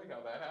PC story,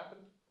 how that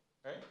happened?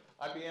 Right?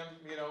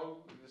 IBM,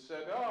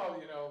 said,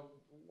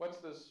 what's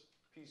this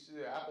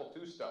PC, Apple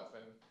II stuff?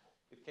 And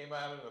it came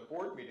out in a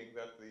board meeting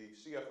that the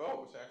CFO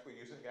was actually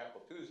using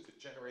Apple IIs to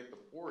generate the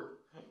board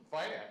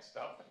finance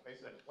stuff. And they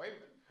said, wait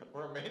a minute,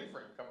 we're a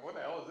mainframe company, what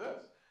the hell is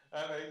this?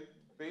 And they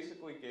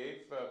basically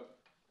gave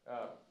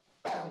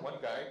one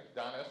guy,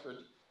 Don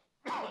Estridge,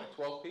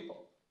 12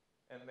 people.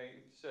 And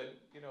they said,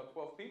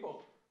 12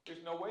 people,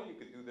 there's no way you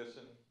could do this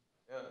in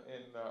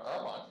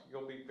Armonk.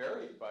 You'll be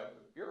buried by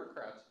the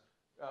bureaucrats.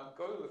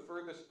 Go to the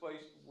furthest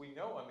place we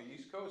know on the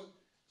East Coast.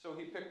 So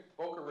he picked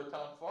Boca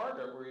Raton,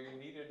 Florida, where you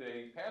needed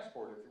a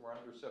passport if you were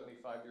under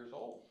 75 years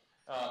old,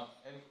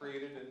 and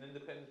created an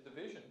independent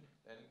division.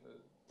 And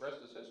the rest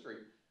is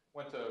history.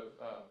 Went to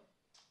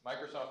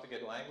Microsoft to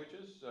get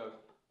languages,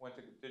 went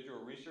to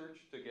Digital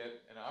Research to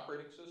get an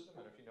operating system.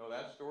 And if you know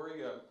that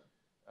story,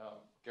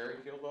 Gary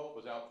Kildall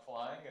was out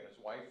flying, and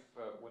his wife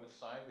wouldn't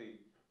sign the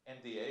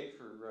NDA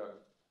for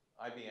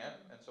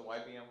IBM, and so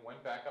IBM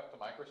went back up to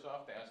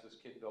Microsoft to ask this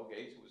kid Bill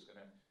Gates, who was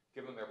going to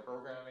give them their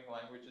programming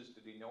languages,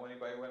 did he know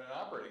anybody who had an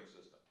operating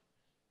system?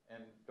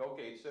 And Bill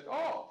Gates said,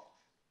 oh,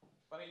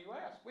 funny you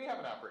ask, we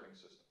have an operating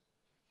system.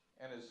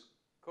 And his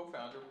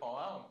co-founder, Paul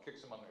Allen,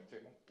 kicks him on the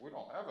table, we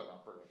don't have an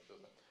operating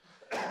system.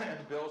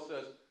 And Bill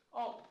says,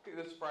 oh,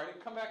 this Friday,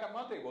 come back on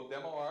Monday, we'll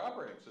demo our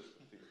operating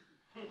system to you.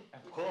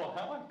 And Paul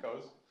Allen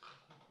goes,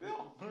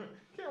 Bill,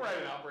 can't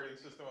write an operating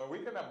system on a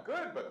weekend, I'm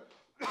good, but,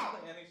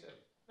 and he said,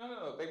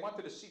 no, they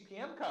wanted a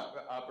CPM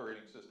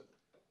operating system.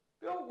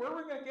 Bill, where are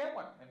we going to get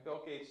one? And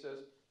Bill Gates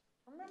says,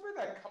 Remember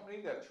that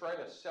company that tried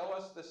to sell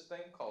us this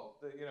thing called,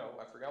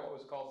 I forgot what it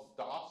was called,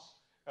 DOS,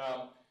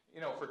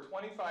 for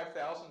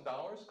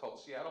 $25,000 called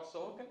Seattle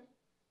Silicon?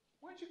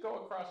 Why don't you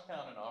go across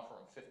town and offer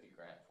them 50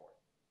 grand for it?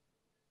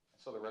 And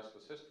so the rest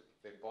was history.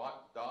 They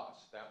bought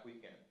DOS that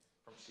weekend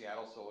from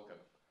Seattle Silicon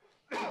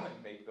and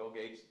made Bill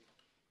Gates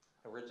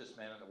the richest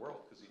man in the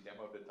world because he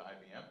demoed it to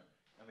IBM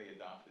and they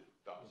adopted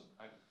DOS.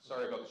 I'm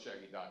sorry about the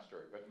Shaggy Doc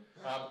story, but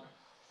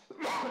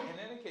in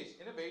any case,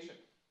 innovation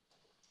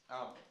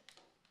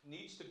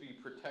needs to be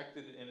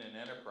protected in an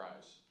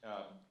enterprise,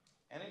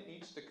 and it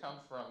needs to come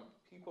from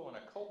people in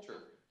a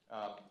culture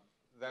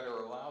that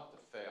are allowed to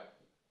fail.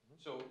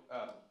 So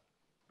I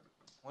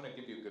want to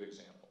give you a good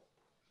example.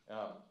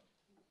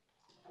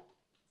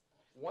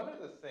 One of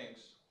the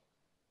things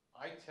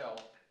I tell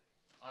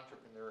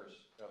entrepreneurs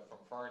from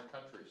foreign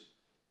countries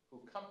who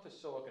come to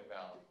Silicon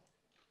Valley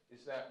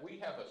is that we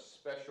have a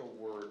special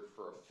word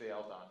for a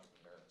failed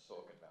entrepreneur in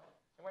Silicon Valley.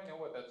 Anybody know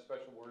what that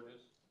special word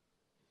is?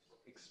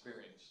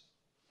 Experience.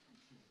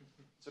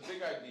 It's a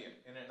big idea.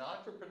 In an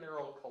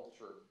entrepreneurial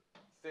culture,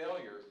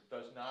 failure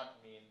does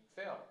not mean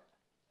failure.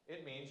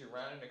 It means you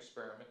ran an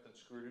experiment and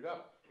screwed it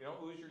up. You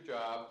don't lose your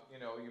job, you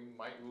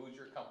might lose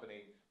your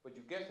company, but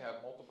you get to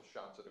have multiple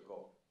shots at a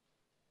goal.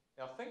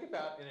 Now think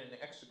about in an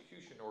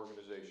execution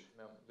organization,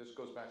 now this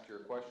goes back to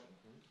your question,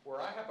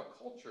 where I have a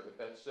culture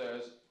that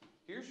says,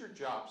 here's your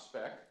job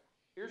spec,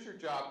 here's your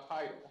job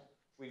title,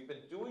 we've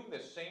been doing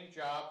the same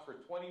job for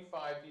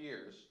 25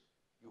 years,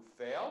 you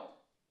failed?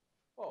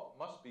 Well, it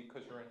must be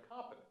because you're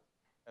incompetent,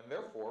 and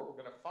therefore we're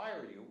going to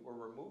fire you or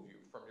remove you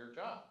from your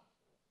job.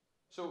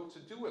 So to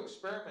do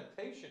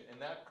experimentation in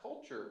that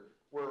culture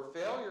where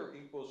failure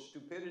equals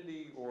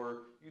stupidity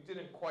or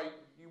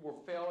you were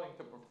failing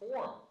to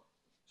perform,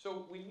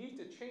 so we need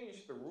to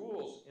change the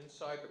rules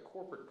inside the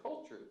corporate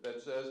culture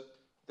that says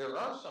there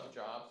are some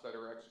jobs that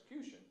are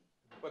execution,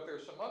 but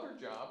there's some other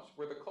jobs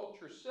where the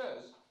culture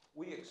says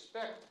we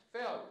expect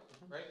failure,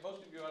 right?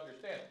 Most of you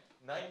understand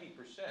 90%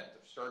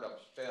 of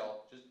startups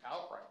fail just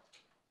outright.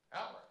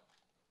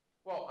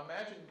 Well,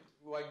 imagine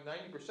like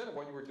 90% of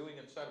what you were doing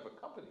inside of a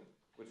company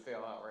would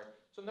fail outright.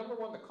 So number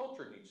one, the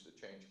culture needs to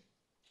change.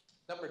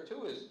 Number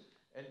two is,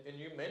 and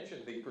you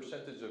mentioned the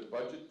percentage of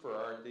budget for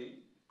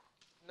R&D.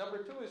 Number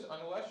two is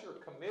unless you're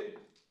committed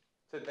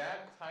to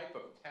that type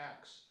of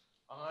tax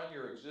on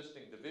your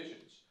existing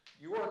divisions,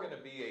 you are going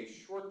to be a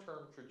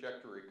short-term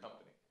trajectory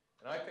company.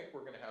 And I think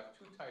we're going to have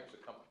two types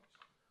of companies.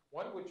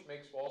 One which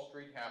makes Wall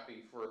Street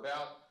happy for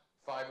about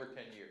 5 or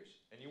 10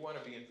 years. And you want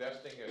to be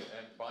investing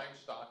and buying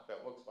stock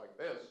that looks like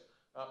this.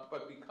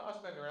 But because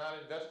then they're not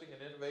investing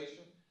in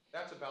innovation,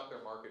 that's about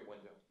their market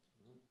window.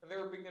 And there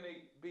are going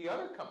to be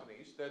other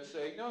companies that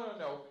say,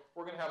 no,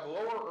 we're going to have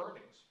lower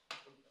earnings.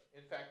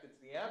 In fact,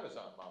 it's the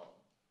Amazon model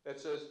that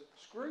says,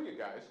 screw you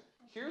guys,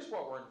 here's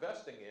what we're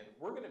investing in.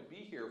 We're going to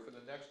be here for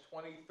the next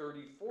 20,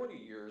 30, 40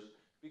 years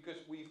because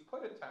we've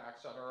put a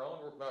tax on our own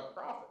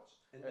profits.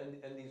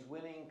 And these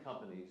winning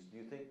companies, do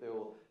you think there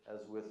will, as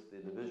with the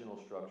divisional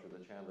structure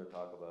that Chandler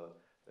talked about,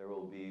 there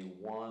will be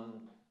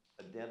one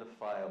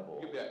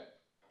identifiable? You bet.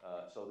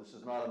 So this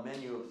is not a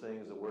menu of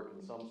things that work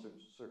in some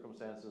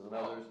circumstances and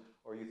others,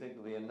 or you think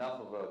there'll be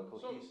enough of a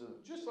cohesive? So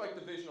just like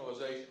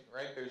divisionalization,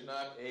 right? There's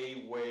not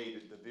a way to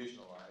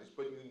divisionalize,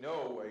 but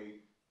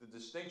the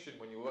distinction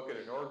when you look at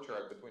an org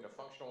chart between a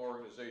functional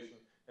organization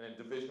and a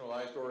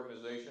divisionalized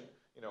organization,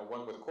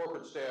 one with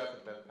corporate staff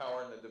and then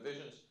power in the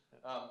divisions.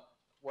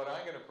 What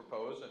I'm going to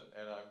propose,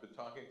 and I've been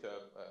talking to,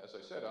 as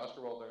I said,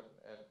 Osterwald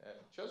and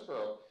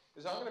Chesborough,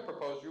 is I'm going to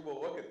propose you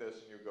will look at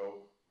this and you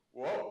go,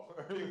 whoa,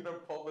 are you going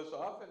to pull this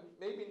off? And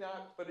maybe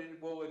not, but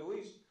it will at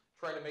least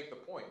try to make the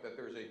point that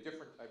there's a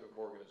different type of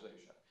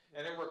organization.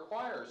 And it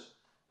requires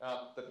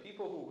the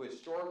people who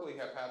historically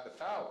have had the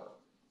power,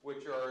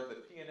 which are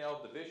the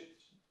P&L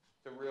divisions,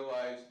 to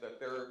realize that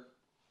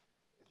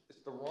it's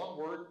the wrong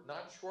word,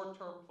 not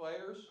short-term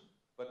players,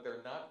 but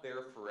they're not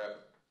there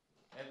forever.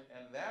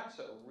 And that's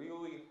a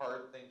really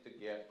hard thing to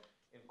get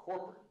in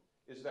corporate,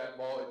 is that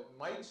while it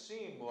might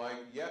seem like,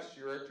 yes,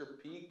 you're at your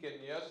peak, and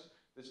yes,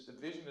 this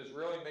division is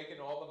really making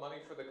all the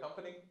money for the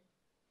company,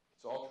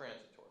 it's all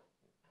transitory.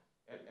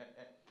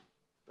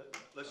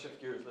 Let's shift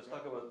gears. Let's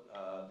talk about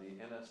the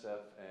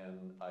NSF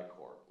and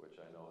I-Corps,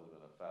 which I know has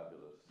been a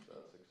fabulous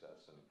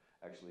success. And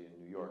actually in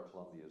New York,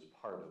 Columbia is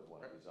part of one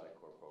of these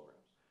I-Corps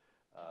programs.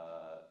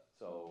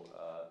 So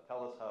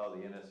tell us how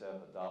the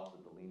NSF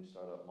adopted the lean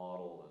startup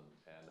model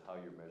and how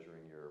you're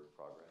measuring your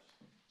progress.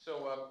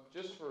 So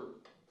just for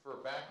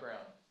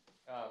background,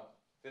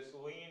 this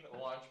lean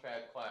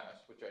launchpad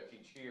class, which I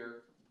teach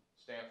here,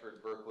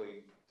 Stanford,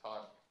 Berkeley,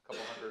 taught a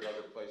couple hundred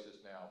other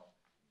places now,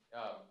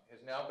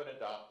 has now been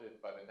adopted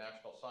by the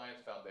National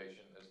Science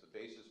Foundation as the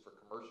basis for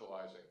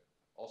commercializing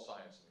all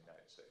science in the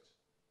United States,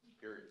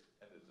 period,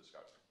 end of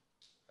discussion.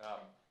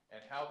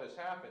 And how this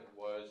happened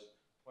was,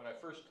 when I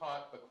first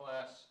taught the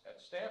class at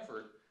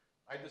Stanford,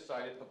 I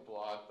decided to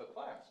blog the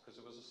class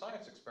because it was a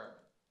science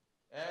experiment.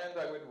 And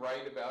I would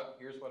write about,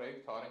 here's what I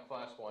taught in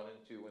class 1 and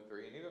 2 and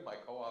 3, and even my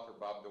co-author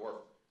Bob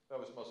Dorff That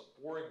was the most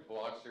boring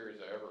blog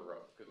series I ever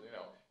wrote. Because, you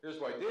know, here's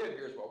what I did,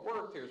 here's what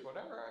worked, here's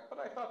whatever.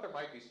 But I thought there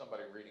might be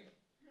somebody reading it.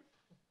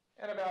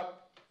 And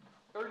about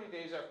 30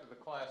 days after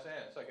the class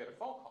ends, I get a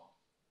phone call.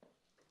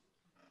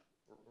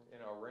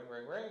 You know, ring,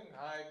 ring, ring.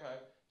 Hi,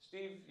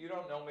 Steve, you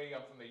don't know me.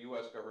 I'm from the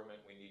U.S.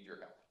 government. We need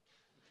your help.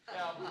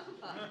 Now,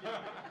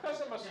 because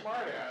I'm a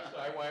smart ass,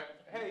 I went,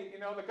 hey, you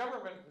know, the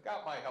government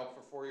got my help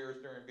for 4 years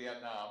during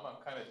Vietnam.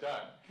 I'm kind of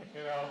done,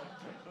 you know.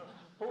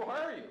 Who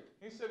are you?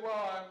 He said, well,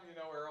 I'm, you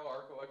know, Errol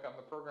Arkulik. I'm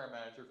the program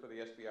manager for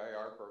the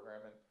SBIR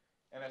program in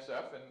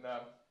NSF, and,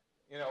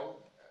 you know,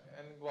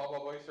 and blah,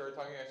 blah, blah. He started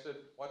talking. I said,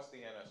 what's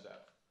the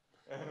NSF?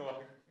 And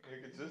like,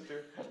 you can just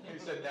hear.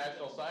 He said,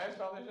 National Science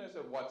Foundation. I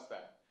said, what's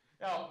that?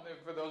 Now,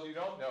 for those of you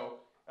who don't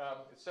know,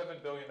 it's a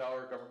 $7 billion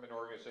government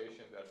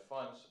organization that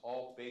funds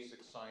all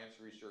basic science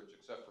research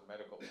except for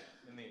medical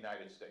in the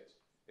United States.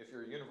 If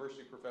you're a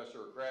university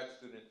professor or grad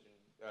student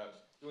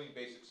doing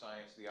basic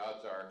science, the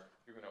odds are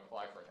you're going to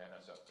apply for an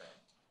NSF grant.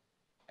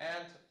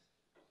 And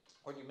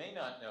what you may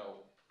not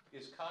know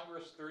is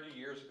Congress 30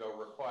 years ago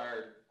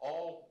required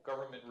all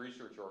government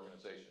research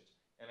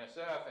organizations,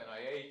 NSF,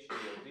 NIH,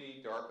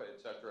 DoD, DARPA,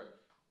 etc.,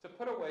 to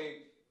put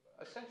away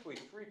essentially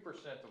 3%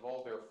 of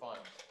all their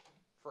funds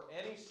for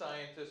any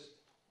scientist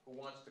who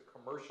wants to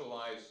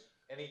commercialize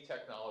any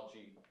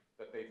technology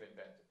that they've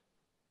invented.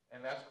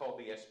 And that's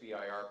called the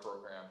SBIR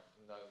program.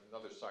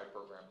 Another side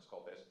program is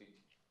called SDT.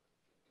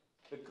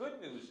 The good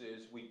news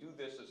is we do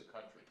this as a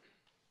country.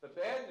 The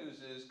bad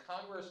news is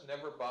Congress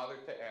never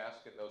bothered to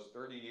ask in those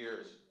 30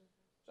 years,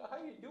 so how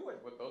are you doing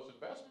with those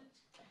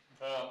investments?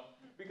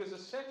 Because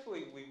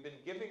essentially we've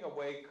been giving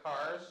away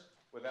cars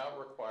without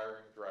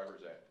requiring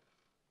driver's ed.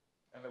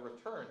 And the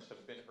returns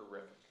have been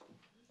horrific.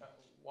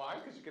 Why?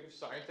 Because you give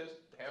scientists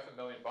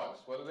 $500,000.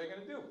 What are they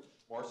going to do?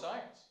 More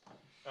science.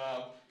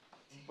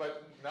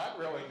 But not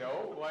really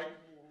know like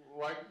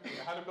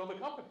how to build a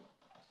company.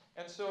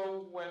 And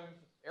so when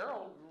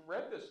Errol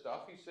read this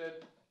stuff, he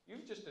said,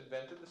 you've just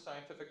invented the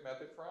scientific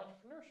method for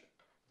entrepreneurship.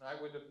 And I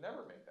would have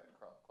never made that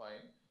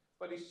claim.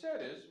 But he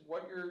said is,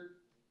 what you're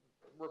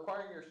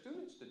requiring your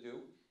students to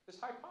do is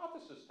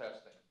hypothesis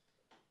testing.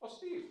 Well,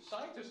 Steve,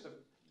 scientists have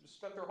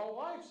spent their whole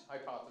lives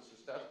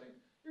hypothesis testing.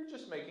 You're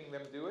just making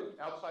them do it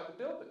outside the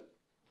building.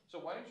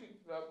 So why don't you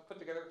put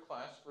together a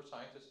class for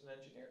scientists and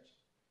engineers?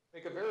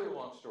 Make a very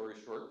long story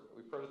short,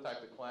 we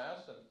prototyped the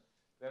class, and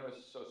then it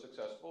was so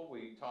successful,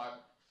 we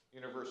taught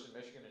University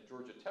of Michigan and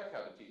Georgia Tech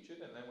how to teach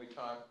it, and then we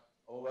taught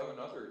 11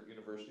 other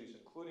universities,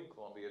 including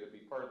Columbia, to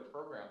be part of the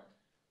program.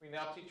 We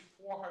now teach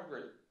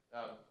 400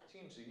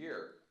 teams a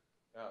year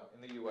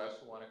in the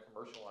U.S. who want to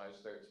commercialize.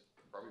 It's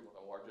probably one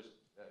of the largest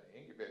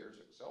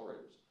incubators,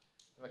 accelerators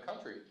in the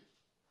country,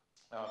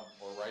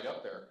 or right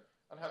up there,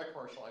 on how to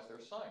commercialize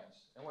their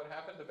science. And what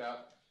happened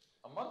about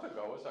a month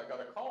ago is I got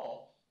a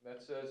call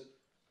that says,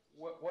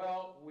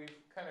 well, we've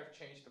kind of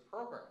changed the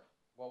program.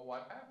 Well,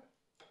 what happened?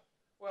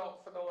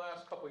 Well, for the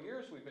last couple of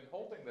years, we've been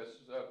holding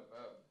this,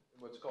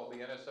 what's called the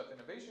NSF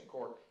Innovation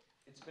Corps.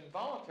 It's been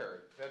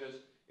voluntary. That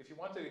is, if you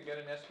wanted to get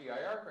an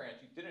SBIR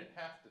grant, you didn't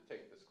have to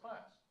take this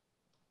class.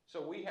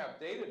 So we have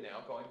data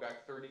now going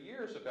back 30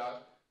 years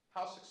about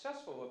how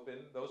successful have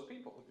been those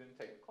people who didn't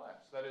take the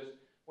class. That is,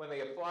 when they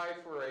apply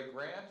for a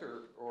grant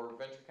or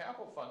venture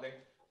capital funding,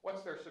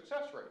 what's their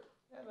success rate?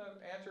 And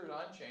the answer is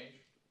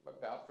unchanged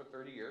about for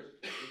 30 years,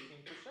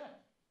 18%.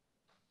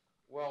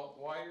 Well,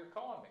 why are you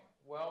calling me?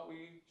 Well,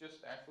 we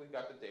just actually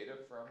got the data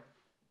from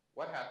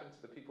what happened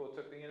to the people who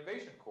took the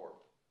Innovation Corps.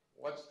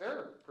 What's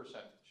their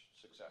percentage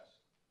success?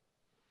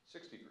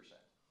 60%.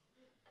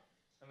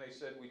 And they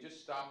said, we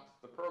just stopped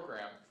the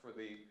program for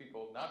the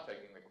people not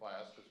taking the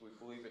class because we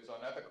believe it's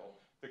unethical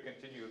to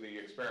continue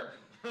the experiment.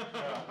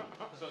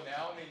 So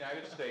now in the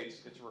United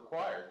States, it's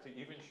required to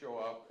even show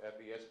up at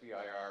the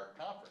SBIR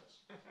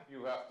conference.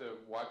 You have to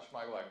watch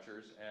my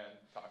lectures and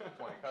talk to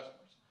 20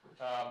 customers.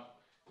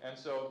 And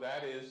so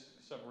that is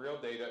some real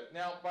data.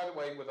 Now, by the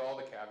way, with all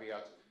the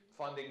caveats,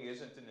 funding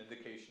isn't an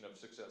indication of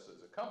success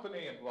as a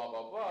company and blah,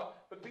 blah, blah,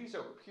 but these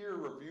are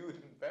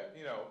peer-reviewed,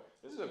 you know,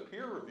 this is a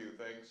peer review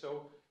thing,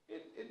 so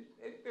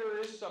there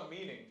is some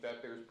meaning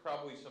that there's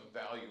probably some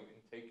value in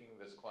taking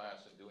this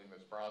class and doing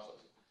this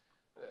process.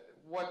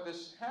 What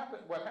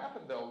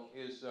happened though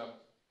is,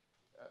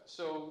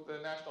 so the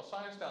National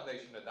Science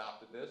Foundation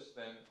adopted this,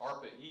 then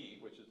ARPA-E,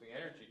 which is the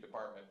Energy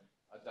Department,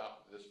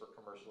 adopted this for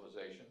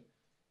commercialization.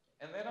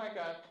 And then I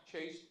got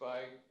chased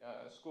by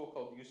a school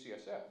called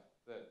UCSF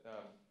that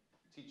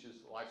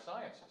teaches life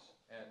sciences.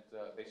 And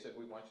they said,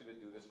 we want you to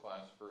do this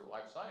class for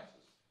life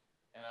sciences.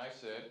 And I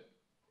said,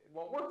 it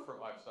won't work for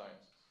life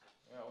sciences.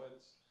 You know,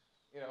 it's,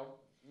 you know,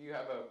 you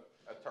have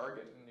a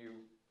target and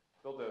you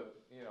build a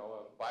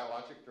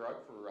biologic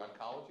drug for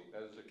oncology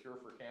that is a cure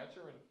for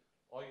cancer, and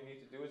all you need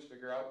to do is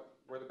figure out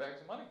where the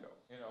bags of money go.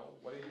 You know,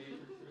 what do you need?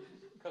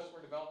 Customer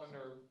development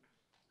or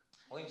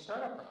lean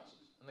startup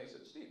process. And they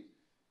said, Steve,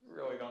 you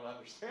really don't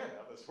understand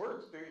how this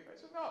works, do you? I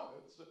said, no.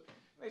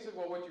 And they said,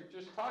 well, what you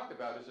just talked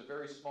about is a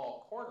very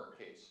small corner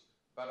case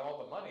about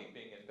all the money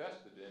being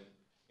invested in,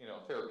 you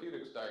know,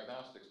 therapeutics,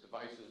 diagnostics,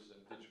 devices,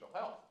 and digital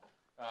health.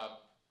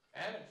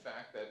 And in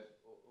fact, that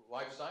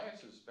life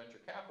sciences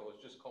venture capital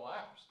has just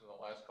collapsed in the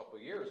last couple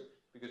of years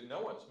because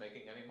no one's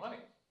making any money.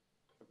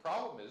 The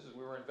problem is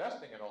we were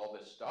investing in all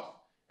this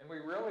stuff, and we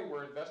really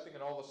were investing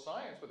in all the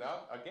science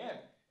without, again,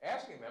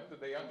 asking them, do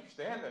they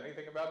understand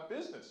anything about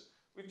business?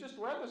 We've just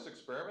run this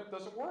experiment, it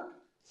doesn't work.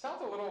 It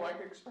sounds a little like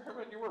the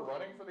experiment you were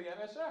running for the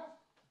NSF.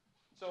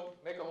 So,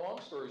 make a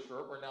long story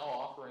short, we're now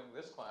offering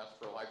this class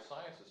for life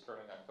sciences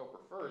starting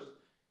October 1st,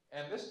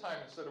 and this time,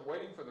 instead of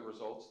waiting for the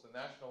results, the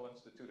National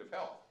Institute of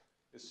Health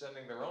is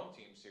sending their own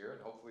teams here,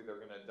 and hopefully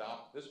they're going to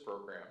adopt this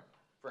program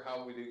for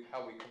how we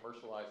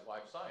commercialize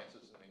life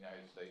sciences in the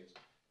United States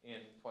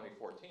in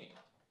 2014.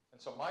 And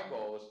so my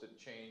goal is to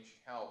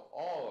change how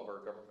all of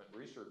our government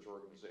research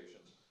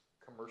organizations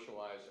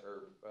commercialize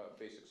our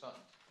basic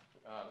science.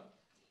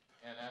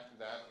 And after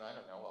that, I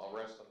don't know, I'll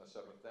rest on the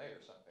 7th day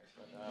or something.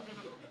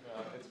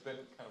 But it's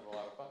been kind of a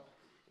lot of fun.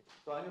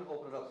 So I'm going to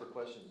open it up for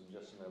questions in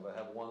just a minute, but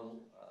I have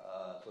one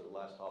sort of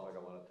last topic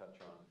I want to touch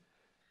on.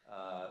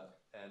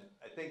 And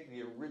I think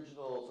the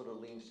original sort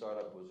of lean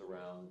startup was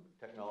around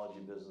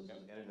technology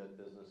businesses, internet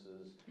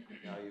businesses.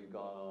 Now you've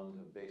gone on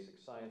to basic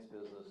science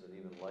business and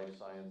even life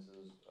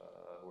sciences,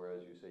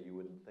 whereas you say you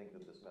wouldn't think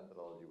that this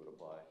methodology would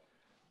apply.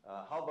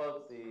 How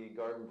about the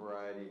garden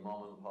variety,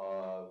 mom and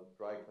pop,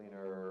 dry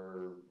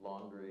cleaner,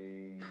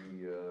 laundry,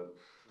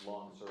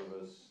 lawn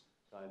service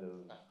kind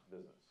of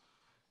business?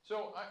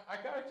 So I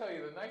got to tell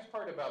you, the nice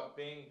part about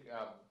being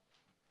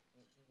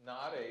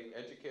not an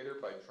educator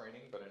by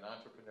training, but an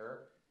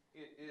entrepreneur,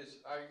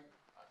 is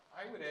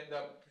I would end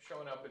up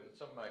showing up in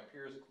some of my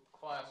peers'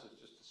 classes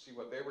just to see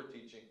what they were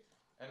teaching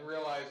and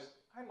realize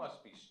I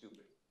must be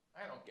stupid.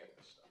 I don't get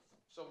this stuff.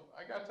 So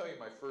I got to tell you,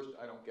 my first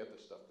I don't get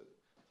this stuff to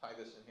tie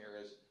this in here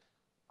is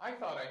I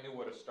thought I knew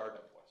what a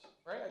startup was,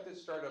 right? I did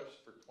startups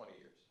for 20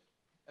 years.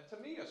 And to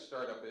me, a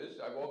startup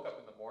is I woke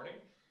up in the morning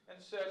and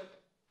said,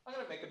 I'm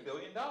going to make $1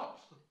 billion.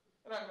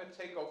 And I'm going to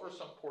take over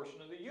some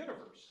portion of the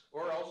universe.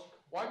 Or else,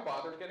 why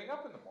bother getting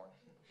up in the morning?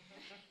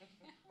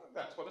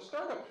 That's what a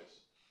startup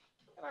is.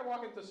 And I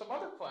walk into some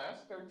other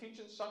class, they're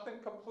teaching something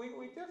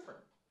completely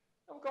different.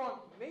 I'm going,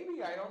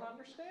 maybe I don't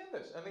understand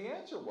this. And the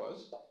answer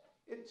was,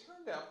 it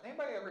turned out,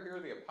 anybody ever hear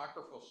the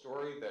apocryphal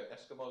story that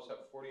Eskimos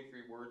have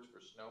 43 words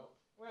for snow?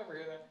 Anyone ever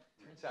hear that?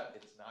 Turns out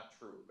it's not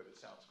true, but it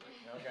sounds great,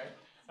 okay?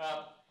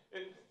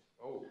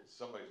 Oh,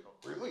 somebody's going,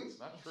 really? It's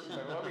not true?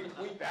 Let me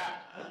tweet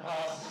that.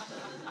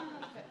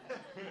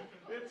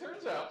 It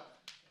turns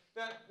out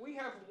that we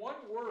have one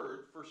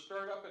word for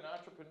startup and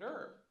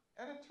entrepreneur,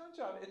 and it turns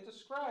out it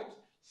describes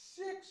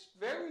 6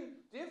 very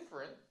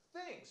different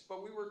things,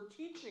 but we were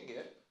teaching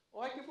it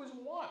like it was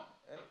one,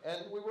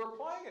 and we were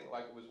applying it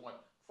like it was one.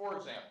 For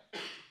example,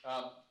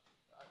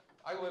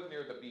 I live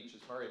near the beach,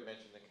 as Murray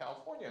mentioned, in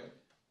California.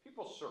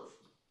 People surf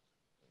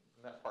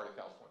in that part of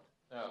California.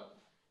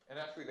 And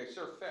actually, they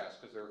surf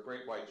fast because they're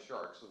great white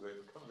sharks, so they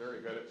become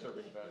very good at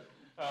surfing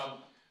fast.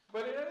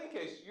 But in any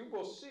case, you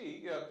will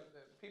see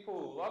people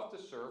who love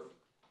to surf,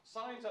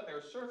 signs on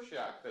their surf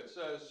shack that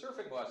says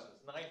surfing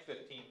lessons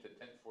 9:15 to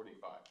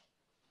 10:45.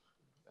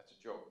 That's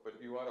a joke, but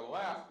you ought to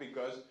laugh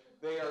because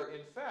they are,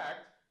 in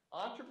fact,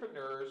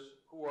 entrepreneurs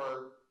who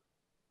are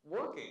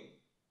working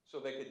so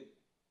they could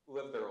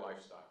live their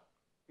lifestyle.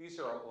 These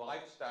are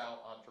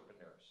lifestyle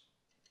entrepreneurs.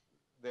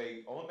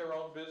 They own their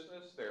own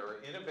business, they're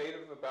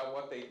innovative about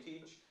what they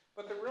teach,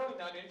 but they're really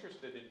not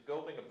interested in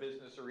building a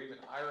business or even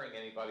hiring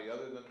anybody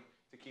other than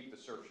to keep the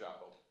surf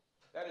shop open.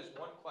 That is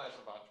one class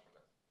of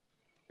entrepreneur.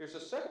 There's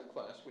a second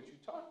class, which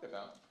you talked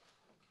about,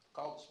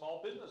 called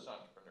small business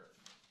entrepreneurs.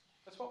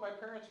 That's what my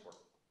parents were.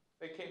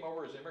 They came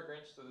over as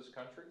immigrants to this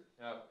country.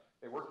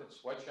 They worked in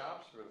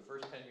sweatshops for the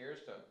first 10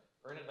 years to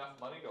earn enough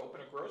money to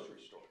open a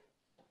grocery store.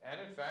 And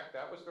in fact,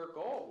 that was their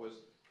goal,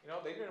 was, you know,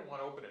 they didn't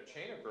want to open a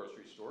chain of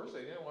grocery stores.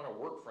 They didn't want to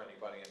work for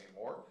anybody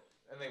anymore.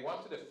 And they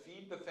wanted to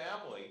feed the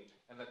family.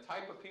 And the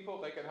type of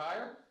people they could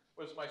hire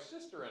was my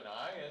sister and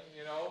I, and,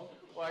 you know,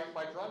 like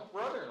my drunk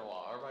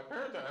brother-in-law or my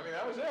parents. I mean,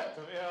 that was it.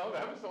 You know,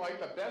 that was like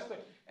the best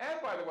thing.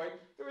 And by the way,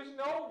 there was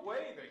no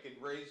way they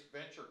could raise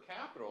venture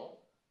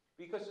capital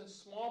because in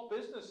small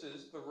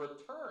businesses, the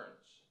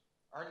returns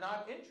are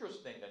not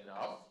interesting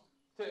enough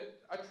to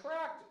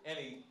attract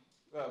any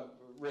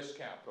risk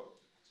capital.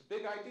 It's a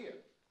big idea.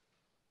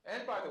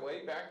 And by the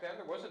way, back then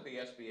there wasn't the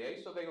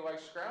SBA, so they like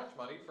scrounge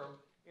money from,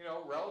 you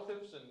know,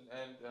 relatives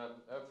and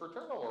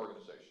fraternal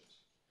organizations.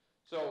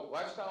 So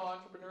lifestyle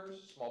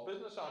entrepreneurs, small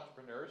business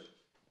entrepreneurs.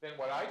 Then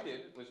what I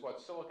did was what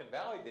Silicon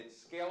Valley did,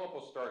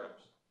 scalable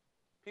startups.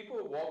 People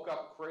who woke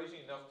up crazy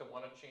enough to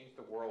want to change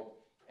the world,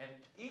 and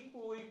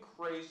equally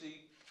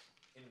crazy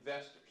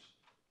investors.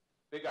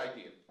 Big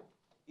idea.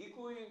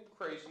 Equally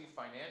crazy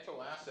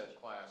financial asset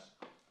class,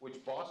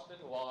 which Boston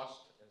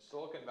lost and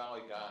Silicon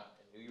Valley got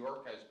and New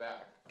York has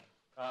back,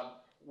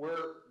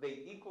 where they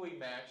equally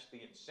matched the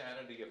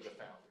insanity of the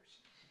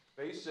founders.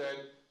 They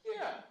said,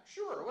 yeah,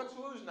 sure, let's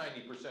lose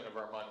 90% of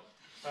our money.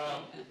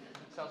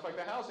 Sounds like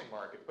the housing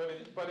market.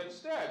 But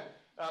instead,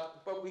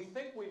 but we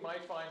think we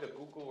might find a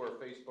Google or a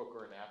Facebook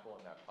or an Apple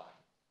in that pie.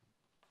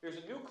 There's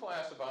a new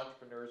class of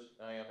entrepreneurs,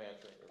 I am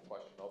answering your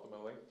question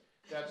ultimately,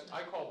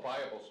 I call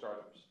viable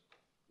startups.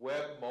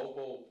 Web,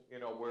 mobile,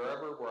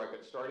 wherever, where I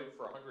get started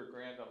for 100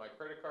 grand on my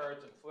credit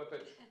cards and flip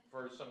it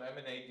for some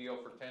M&A deal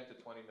for 10 to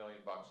 20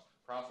 million bucks.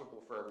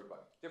 Profitable for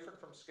everybody.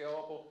 Different from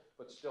scalable,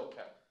 but still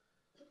tech.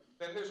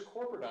 Then there's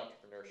corporate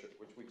entrepreneurship,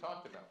 which we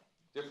talked about.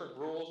 Different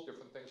rules,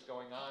 different things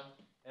going on.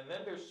 And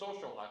then there's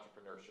social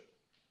entrepreneurship,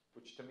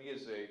 which to me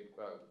is a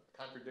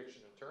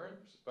contradiction in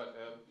terms, but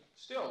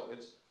still,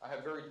 I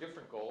have very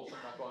different goals.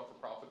 I'm not going for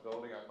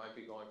profitability. I might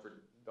be going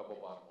for double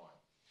bottom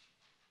line.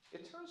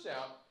 It turns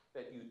out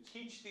that you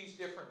teach these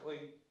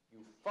differently, you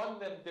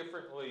fund them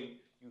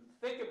differently, you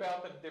think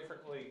about them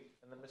differently,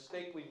 and the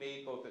mistake we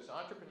made both as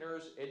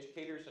entrepreneurs,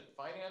 educators, and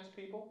finance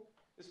people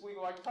is we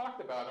talked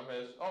about them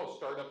as,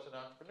 startups and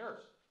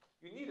entrepreneurs.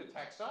 You need a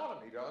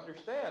taxonomy to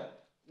understand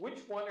which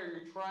one are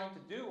you trying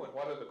to do and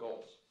what are the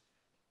goals.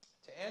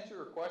 To answer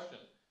your question,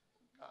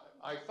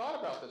 I thought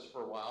about this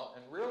for a while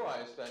and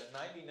realized that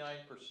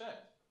 99%,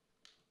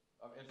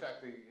 in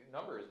fact the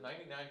number is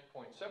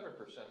 99.7%,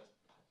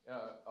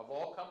 of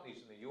all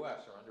companies in the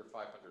U.S. are under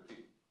 500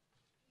 people,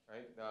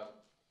 right?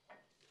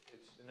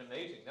 It's an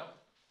amazing number.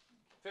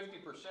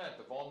 50%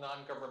 of all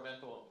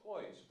non-governmental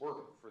employees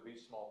work for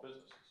these small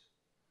businesses.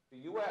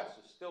 The U.S.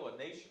 is still a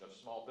nation of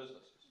small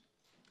businesses.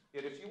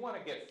 Yet if you want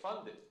to get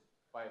funded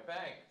by a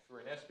bank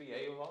through an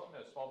SBA loan,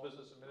 a Small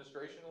Business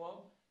Administration loan,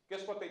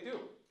 guess what they do?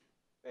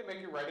 They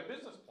make you write a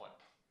business plan.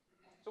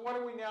 So what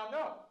do we now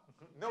know?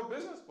 No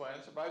business plan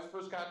survives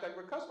first contact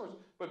with customers,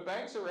 but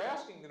banks are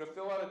asking you to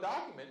fill out a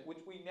document which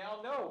we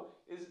now know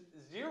is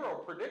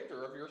zero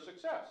predictor of your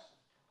success.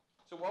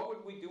 So what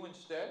would we do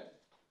instead?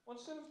 Well,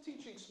 instead of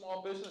teaching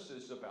small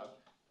businesses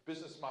about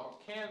business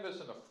model canvas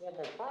and a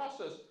formal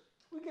process,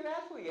 we could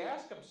actually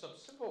ask them some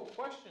simple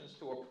questions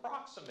to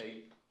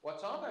approximate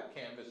what's on that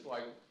canvas,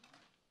 like,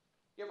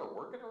 you ever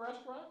work in a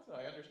restaurant?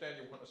 I understand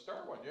you want to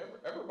start one. You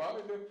ever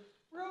bother to?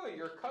 Really,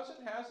 your cousin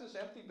has this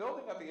empty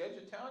building at the edge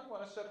of town, you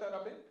want to set that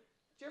up in?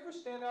 Did you ever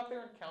stand out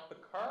there and count the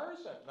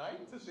cars at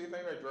night to see if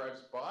anybody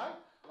drives by?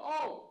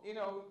 Oh,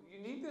 you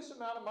need this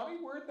amount of money?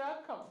 Where'd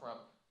that come from?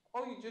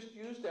 Oh, you just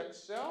used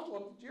Excel?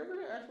 Well, did you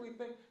ever actually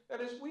think,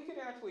 that is, we can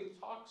actually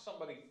talk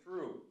somebody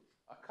through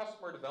a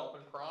customer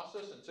development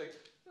process and say,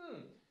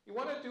 you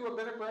want to do a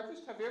bed and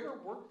breakfast? Have you ever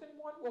worked in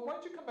one? Well, why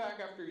don't you come back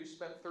after you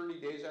spent 30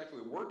 days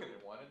actually working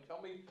in one and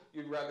tell me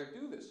you'd rather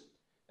do this?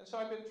 And so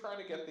I've been trying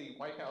to get the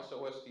White House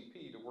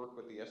OSTP to work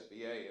with the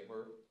SBA, and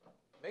we're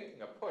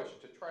making a push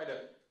to try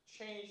to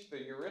change the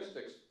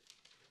heuristics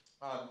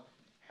on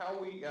how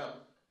we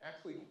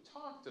actually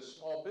talk to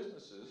small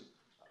businesses.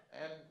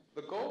 And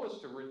the goal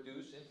is to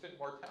reduce infant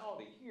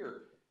mortality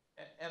here.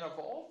 And of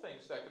all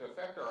things that could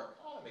affect our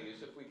economy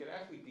is if we could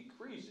actually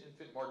decrease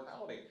infant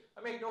mortality.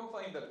 I make no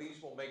claim that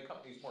these will make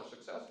companies more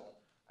successful.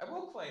 I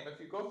will claim if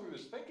you go through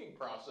this thinking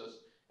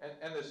process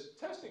and this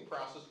testing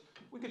process,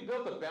 we can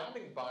build a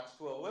bounding box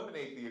to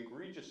eliminate the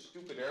egregious,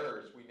 stupid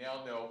errors we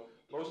now know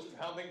most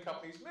founding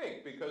companies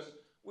make, because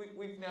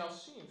we've now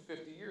seen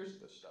 50 years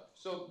of this stuff.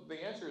 So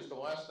the answer is, the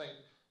last thing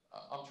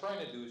I'm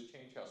trying to do is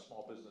change how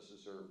small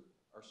businesses are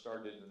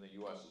started in the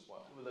U.S. as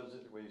well. Well, that was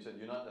interesting what you said.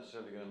 You're not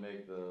necessarily going to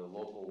make the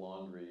local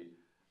laundry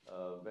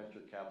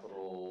venture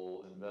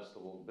capital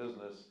investable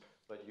business,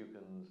 but you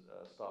can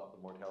stop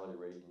the mortality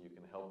rate and you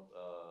can help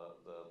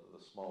the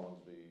small ones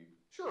be.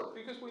 Sure,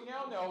 because we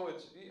now know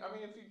if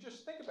you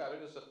just think about it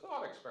as a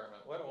thought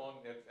experiment, let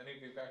alone if any of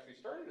you have actually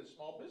started a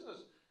small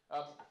business,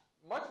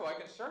 much like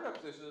in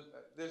startups,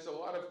 there's a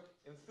lot of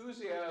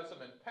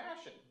enthusiasm and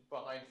passion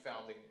behind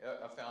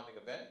a founding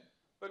event,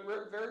 but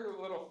very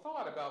little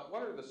thought about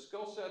what are the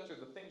skill sets or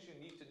the things you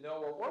need to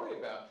know or worry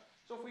about.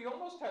 So if we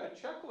almost had a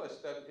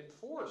checklist that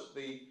enforced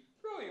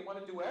really you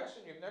want to do X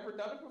and you've never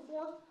done it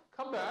before,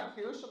 come back,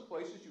 here's some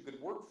places you could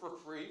work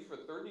for free for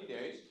 30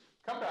 days,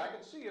 come back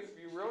and see if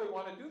you really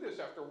want to do this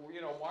after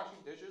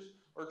washing dishes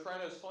or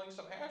trying to sling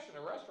some hash in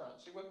a restaurant,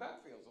 see what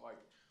that feels like.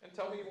 And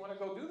tell me you want to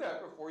go do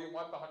that before you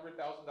want the $100,000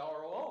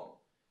 loan.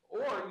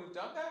 Or you've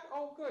done that?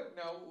 Oh, good.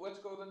 Now let's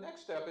go to the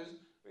next step is,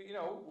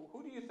 who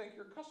do you think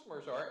your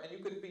customers are? And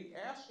you could be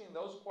asking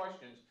those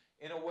questions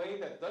in a way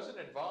that doesn't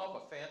involve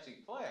a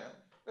fancy plan,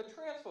 but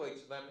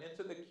translates them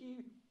into the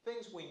key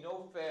things we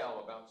know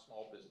fail about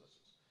small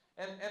businesses.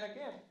 And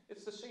again,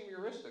 it's the same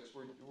heuristics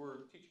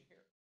we're teaching